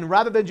 and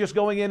rather than just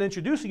going in and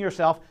introducing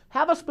yourself,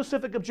 have a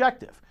specific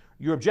objective.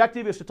 Your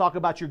objective is to talk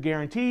about your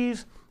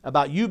guarantees,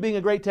 about you being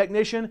a great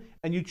technician,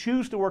 and you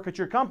choose to work at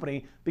your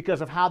company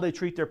because of how they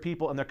treat their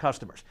people and their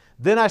customers.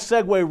 Then I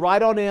segue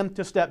right on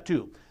into step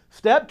 2.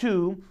 Step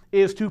 2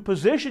 is to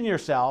position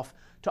yourself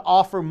to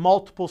offer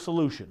multiple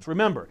solutions.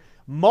 Remember,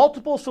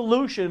 multiple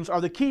solutions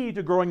are the key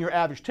to growing your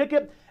average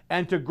ticket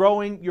and to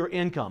growing your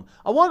income.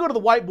 I want to go to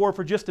the whiteboard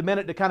for just a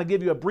minute to kind of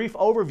give you a brief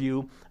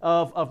overview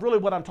of really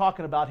what I'm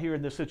talking about here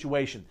in this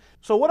situation.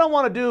 So what I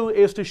want to do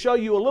is to show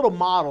you a little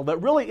model that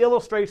really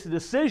illustrates the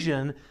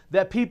decision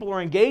that people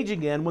are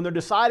engaging in when they're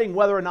deciding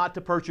whether or not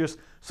to purchase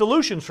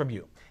solutions from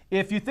you.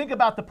 If you think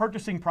about the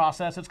purchasing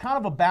process, it's kind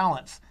of a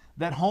balance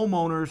that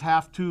homeowners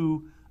have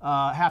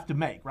to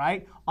make,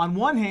 right? On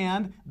one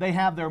hand, they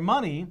have their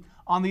money.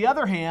 On the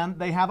other hand,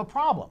 they have a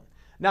problem.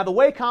 Now, the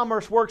way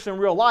commerce works in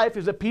real life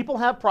is that people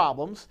have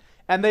problems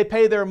and they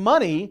pay their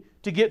money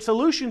to get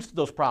solutions to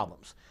those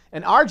problems.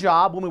 And our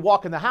job when we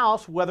walk in the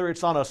house, whether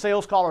it's on a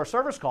sales call or a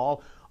service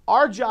call,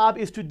 our job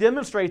is to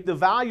demonstrate the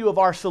value of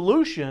our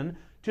solution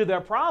to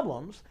their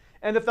problems.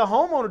 And if the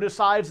homeowner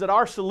decides that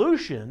our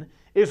solution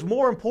is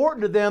more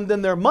important to them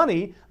than their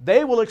money,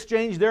 they will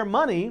exchange their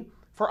money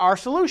for our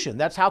solution.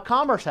 That's how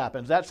commerce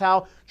happens. That's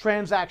how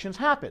transactions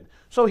happen.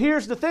 So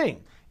here's the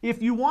thing. If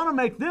you want to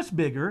make this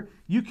bigger,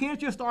 you can't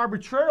just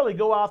arbitrarily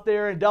go out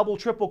there and double,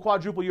 triple,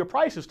 quadruple your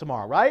prices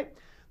tomorrow, right?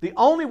 The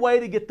only way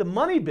to get the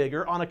money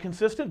bigger on a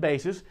consistent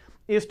basis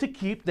is to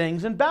keep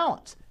things in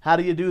balance. How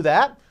do you do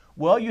that?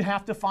 Well, you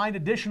have to find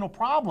additional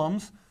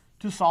problems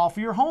to solve for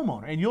your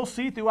homeowner. And you'll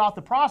see throughout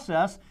the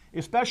process,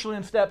 especially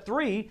in step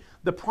 3,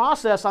 the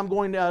process I'm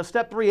going to,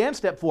 step 3 and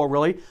step 4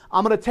 really,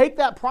 I'm going to take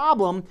that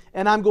problem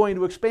and I'm going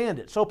to expand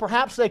it. So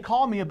perhaps they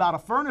call me about a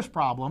furnace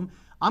problem.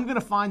 I'm going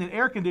to find an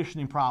air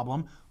conditioning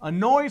problem, a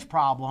noise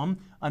problem,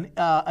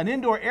 an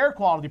indoor air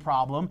quality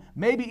problem,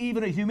 maybe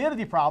even a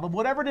humidity problem,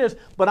 whatever it is,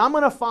 but I'm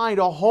going to find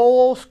a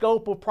whole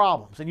scope of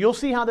problems. And you'll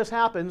see how this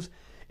happens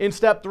in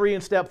step 3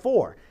 and step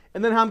 4.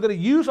 And then I'm going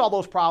to use all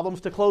those problems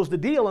to close the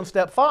deal in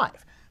step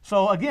 5.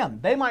 So again,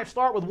 they might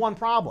start with one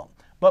problem,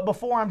 but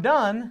before I'm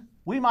done,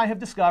 we might have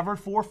discovered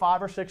 4,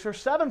 5, or 6, or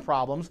 7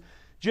 problems,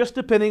 just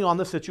depending on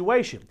the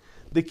situation.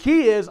 The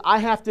key is I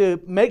have to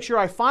make sure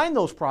I find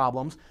those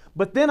problems,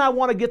 but then I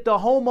want to get the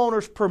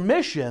homeowner's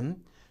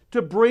permission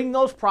to bring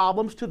those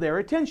problems to their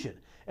attention.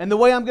 And the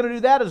way I'm going to do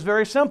that is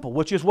very simple,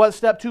 which is what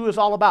step 2 is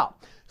all about.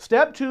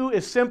 Step 2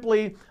 is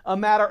simply a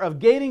matter of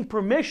gaining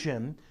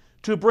permission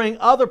to bring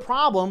other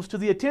problems to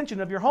the attention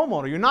of your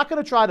homeowner. You're not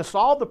going to try to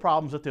solve the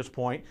problems at this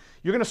point.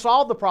 You're going to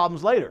solve the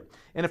problems later.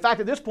 And in fact,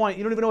 at this point,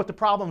 you don't even know what the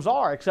problems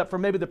are, except for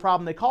maybe the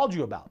problem they called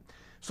you about.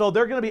 So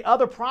there are going to be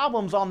other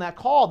problems on that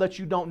call that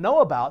you don't know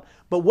about.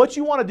 But what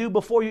you want to do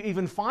before you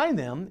even find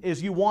them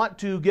is you want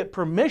to get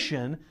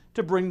permission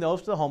to bring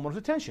those to the homeowner's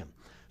attention.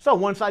 So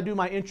once I do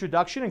my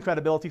introduction and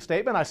credibility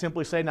statement, I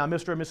simply say, now,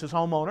 Mr. and Mrs.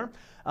 Homeowner,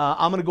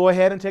 I'm going to go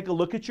ahead and take a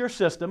look at your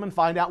system and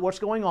find out what's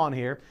going on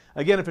here.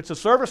 Again, if it's a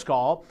service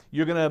call,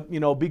 you're going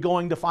to be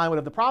going to find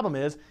whatever the problem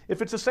is.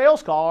 If it's a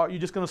sales call, you're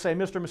just going to say,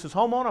 Mr. and Mrs.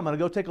 Homeowner, I'm going to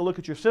go take a look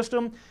at your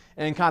system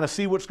and kind of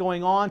see what's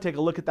going on, take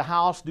a look at the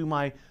house, do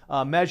my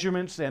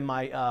measurements and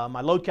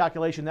my load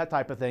calculation, that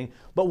type of thing.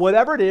 But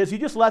whatever it is, you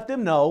just let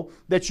them know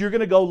that you're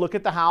going to go look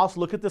at the house,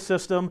 look at the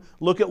system,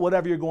 look at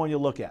whatever you're going to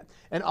look at.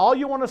 And all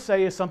you want to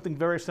say is something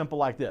very simple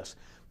like this.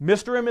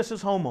 Mr. and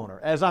Mrs.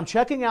 Homeowner, as I'm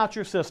checking out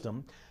your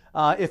system,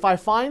 if I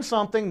find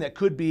something that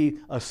could be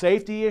a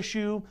safety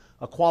issue,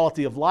 a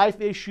quality of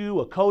life issue,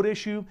 a code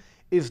issue,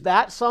 is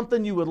that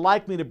something you would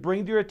like me to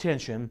bring to your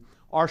attention,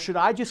 or should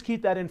I just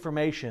keep that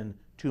information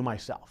to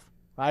myself?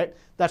 Right?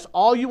 That's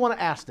all you want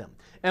to ask them.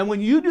 And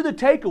when you do the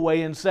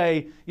takeaway and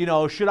say,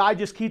 should I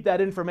just keep that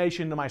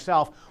information to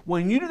myself?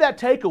 When you do that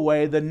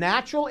takeaway, the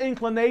natural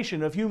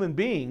inclination of human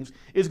beings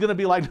is going to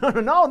be like,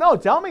 no,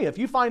 tell me. If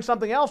you find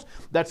something else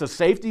that's a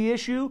safety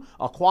issue,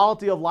 a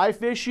quality of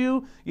life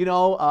issue,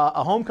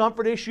 a home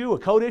comfort issue, a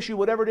code issue,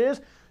 whatever it is,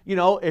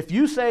 if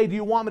you say, do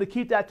you want me to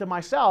keep that to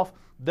myself?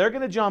 They're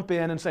going to jump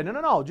in and say,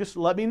 no, just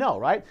let me know,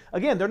 right?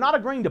 Again, they're not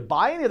agreeing to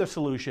buy any of the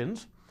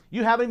solutions.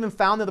 You haven't even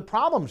found the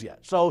problems yet.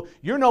 So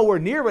you're nowhere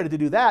near ready to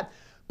do that,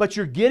 but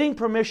you're getting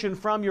permission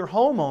from your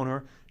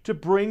homeowner to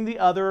bring the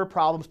other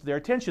problems to their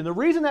attention. The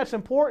reason that's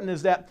important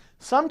is that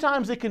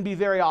sometimes it can be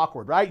very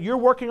awkward, right? You're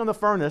working on the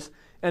furnace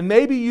and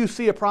maybe you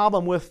see a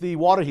problem with the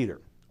water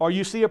heater, or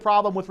you see a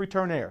problem with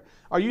return air,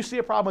 or you see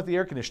a problem with the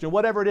air conditioner,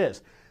 whatever it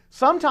is.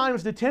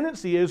 Sometimes the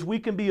tendency is we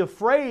can be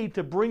afraid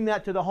to bring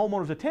that to the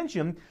homeowner's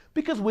attention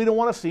because we don't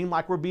want to seem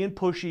like we're being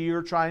pushy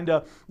or trying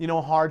to,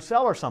 hard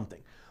sell or something.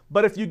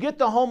 But if you get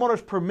the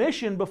homeowner's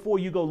permission before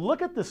you go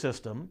look at the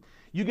system,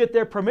 you get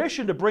their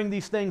permission to bring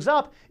these things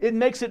up, it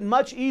makes it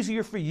much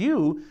easier for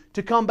you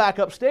to come back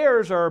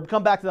upstairs or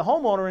come back to the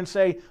homeowner and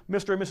say,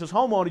 Mr. and Mrs.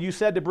 Homeowner, you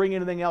said to bring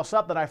anything else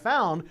up that I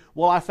found.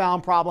 Well, I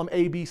found problem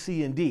A, B,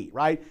 C, and D,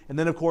 right? And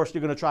then, of course,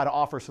 you're going to try to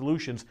offer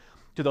solutions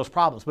to those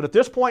problems. But at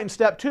this point in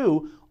step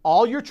 2,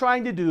 all you're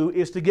trying to do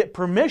is to get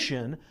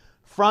permission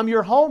from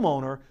your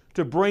homeowner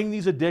to bring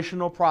these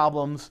additional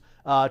problems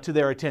to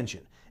their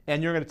attention.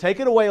 And you're going to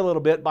take it away a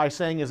little bit by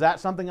saying, is that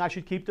something I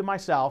should keep to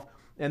myself?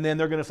 And then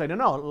they're going to say,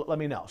 no, let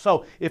me know.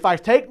 So if I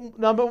take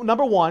number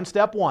 1,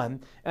 step 1,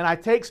 and I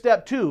take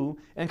step 2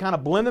 and kind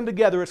of blend them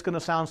together, it's going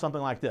to sound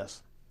something like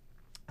this.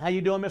 How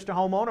you doing, Mr.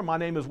 Homeowner? My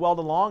name is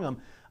Weldon Long.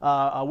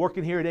 I'm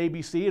working here at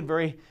ABC and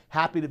very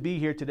happy to be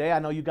here today. I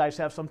know you guys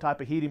have some type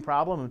of heating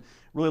problem and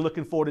really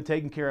looking forward to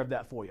taking care of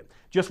that for you.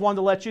 Just wanted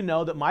to let you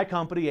know that my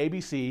company,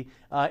 ABC,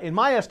 in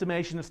my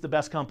estimation, it's the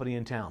best company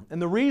in town.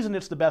 And the reason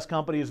it's the best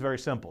company is very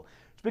simple.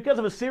 It's because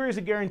of a series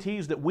of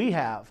guarantees that we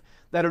have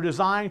that are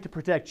designed to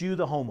protect you,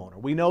 the homeowner.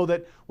 We know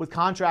that with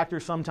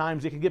contractors,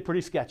 sometimes it can get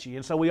pretty sketchy.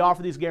 And so we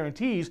offer these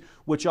guarantees,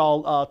 which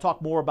I'll talk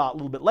more about a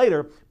little bit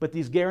later, but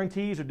these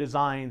guarantees are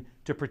designed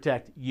to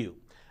protect you.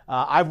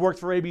 I've worked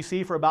for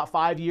ABC for about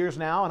 5 years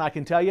now, and I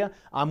can tell you,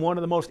 I'm one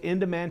of the most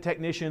in-demand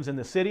technicians in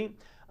the city.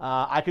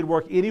 I could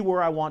work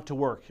anywhere I want to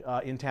work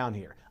in town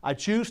here. I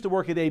choose to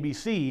work at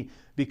ABC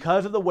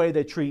because of the way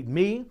they treat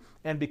me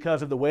and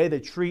because of the way they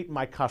treat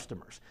my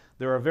customers.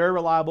 They're a very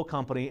reliable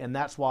company, and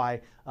that's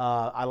why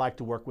I like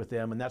to work with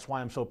them, and that's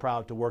why I'm so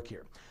proud to work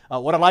here.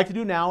 What I'd like to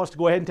do now is to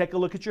go ahead and take a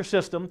look at your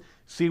system,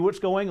 see what's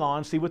going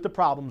on, see what the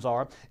problems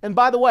are. And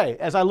by the way,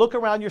 as I look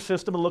around your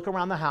system and look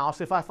around the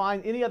house, if I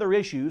find any other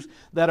issues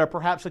that are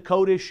perhaps a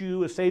code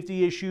issue, a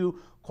safety issue,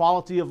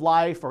 quality of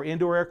life, or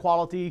indoor air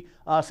quality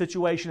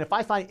situation, if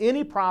I find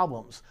any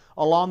problems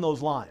along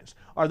those lines,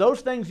 are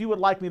those things you would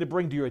like me to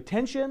bring to your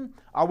attention,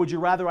 or would you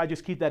rather I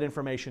just keep that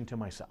information to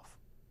myself?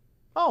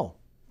 Oh,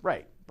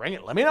 great. Bring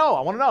it. Let me know.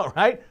 I want to know,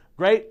 right?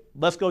 Great.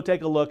 Let's go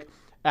take a look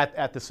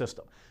at the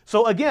system.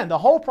 So again, the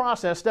whole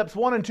process, steps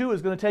 1 and 2,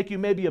 is going to take you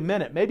maybe a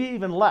minute, maybe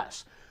even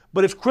less.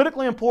 But it's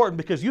critically important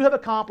because you have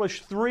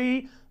accomplished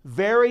 3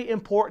 very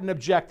important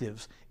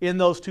objectives in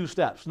those 2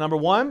 steps. Number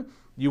 1,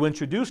 you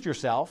introduced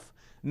yourself.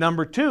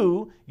 Number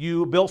 2,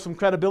 you built some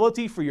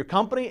credibility for your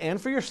company and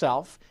for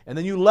yourself, and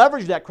then you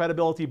leverage that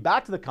credibility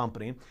back to the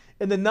company.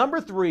 And then number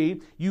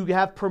 3, you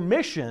have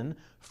permission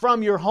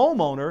from your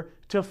homeowner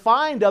to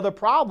find other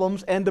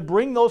problems and to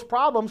bring those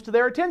problems to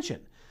their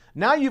attention.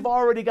 Now you've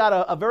already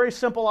got a very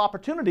simple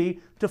opportunity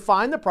to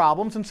find the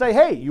problems and say,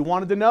 hey, you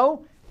wanted to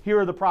know? Here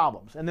are the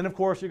problems. And then, of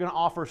course, you're going to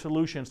offer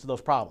solutions to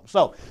those problems.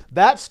 So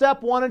that's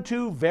step 1 and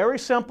 2, very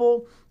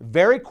simple,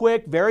 very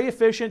quick, very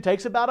efficient,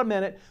 takes about a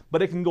minute,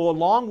 but it can go a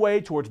long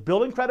way towards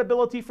building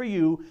credibility for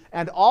you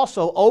and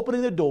also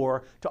opening the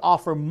door to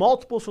offer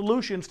multiple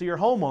solutions to your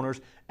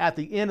homeowners at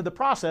the end of the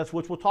process,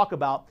 which we'll talk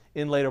about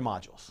in later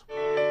modules.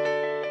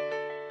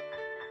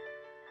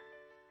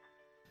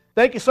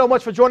 Thank you so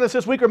much for joining us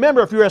this week.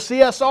 Remember, if you're a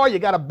CSR, you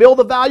got to build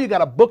the value, you got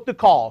to book the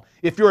call.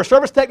 If you're a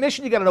service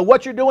technician, you got to know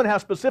what you're doing, have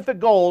specific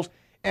goals.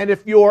 And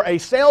if you're a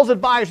sales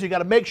advisor, you got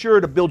to make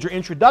sure to build your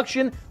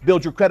introduction,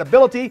 build your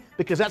credibility,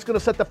 because that's going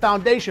to set the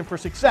foundation for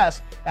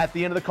success at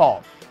the end of the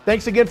call.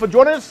 Thanks again for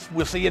joining us.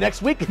 We'll see you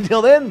next week.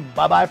 Until then,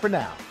 bye-bye for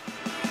now.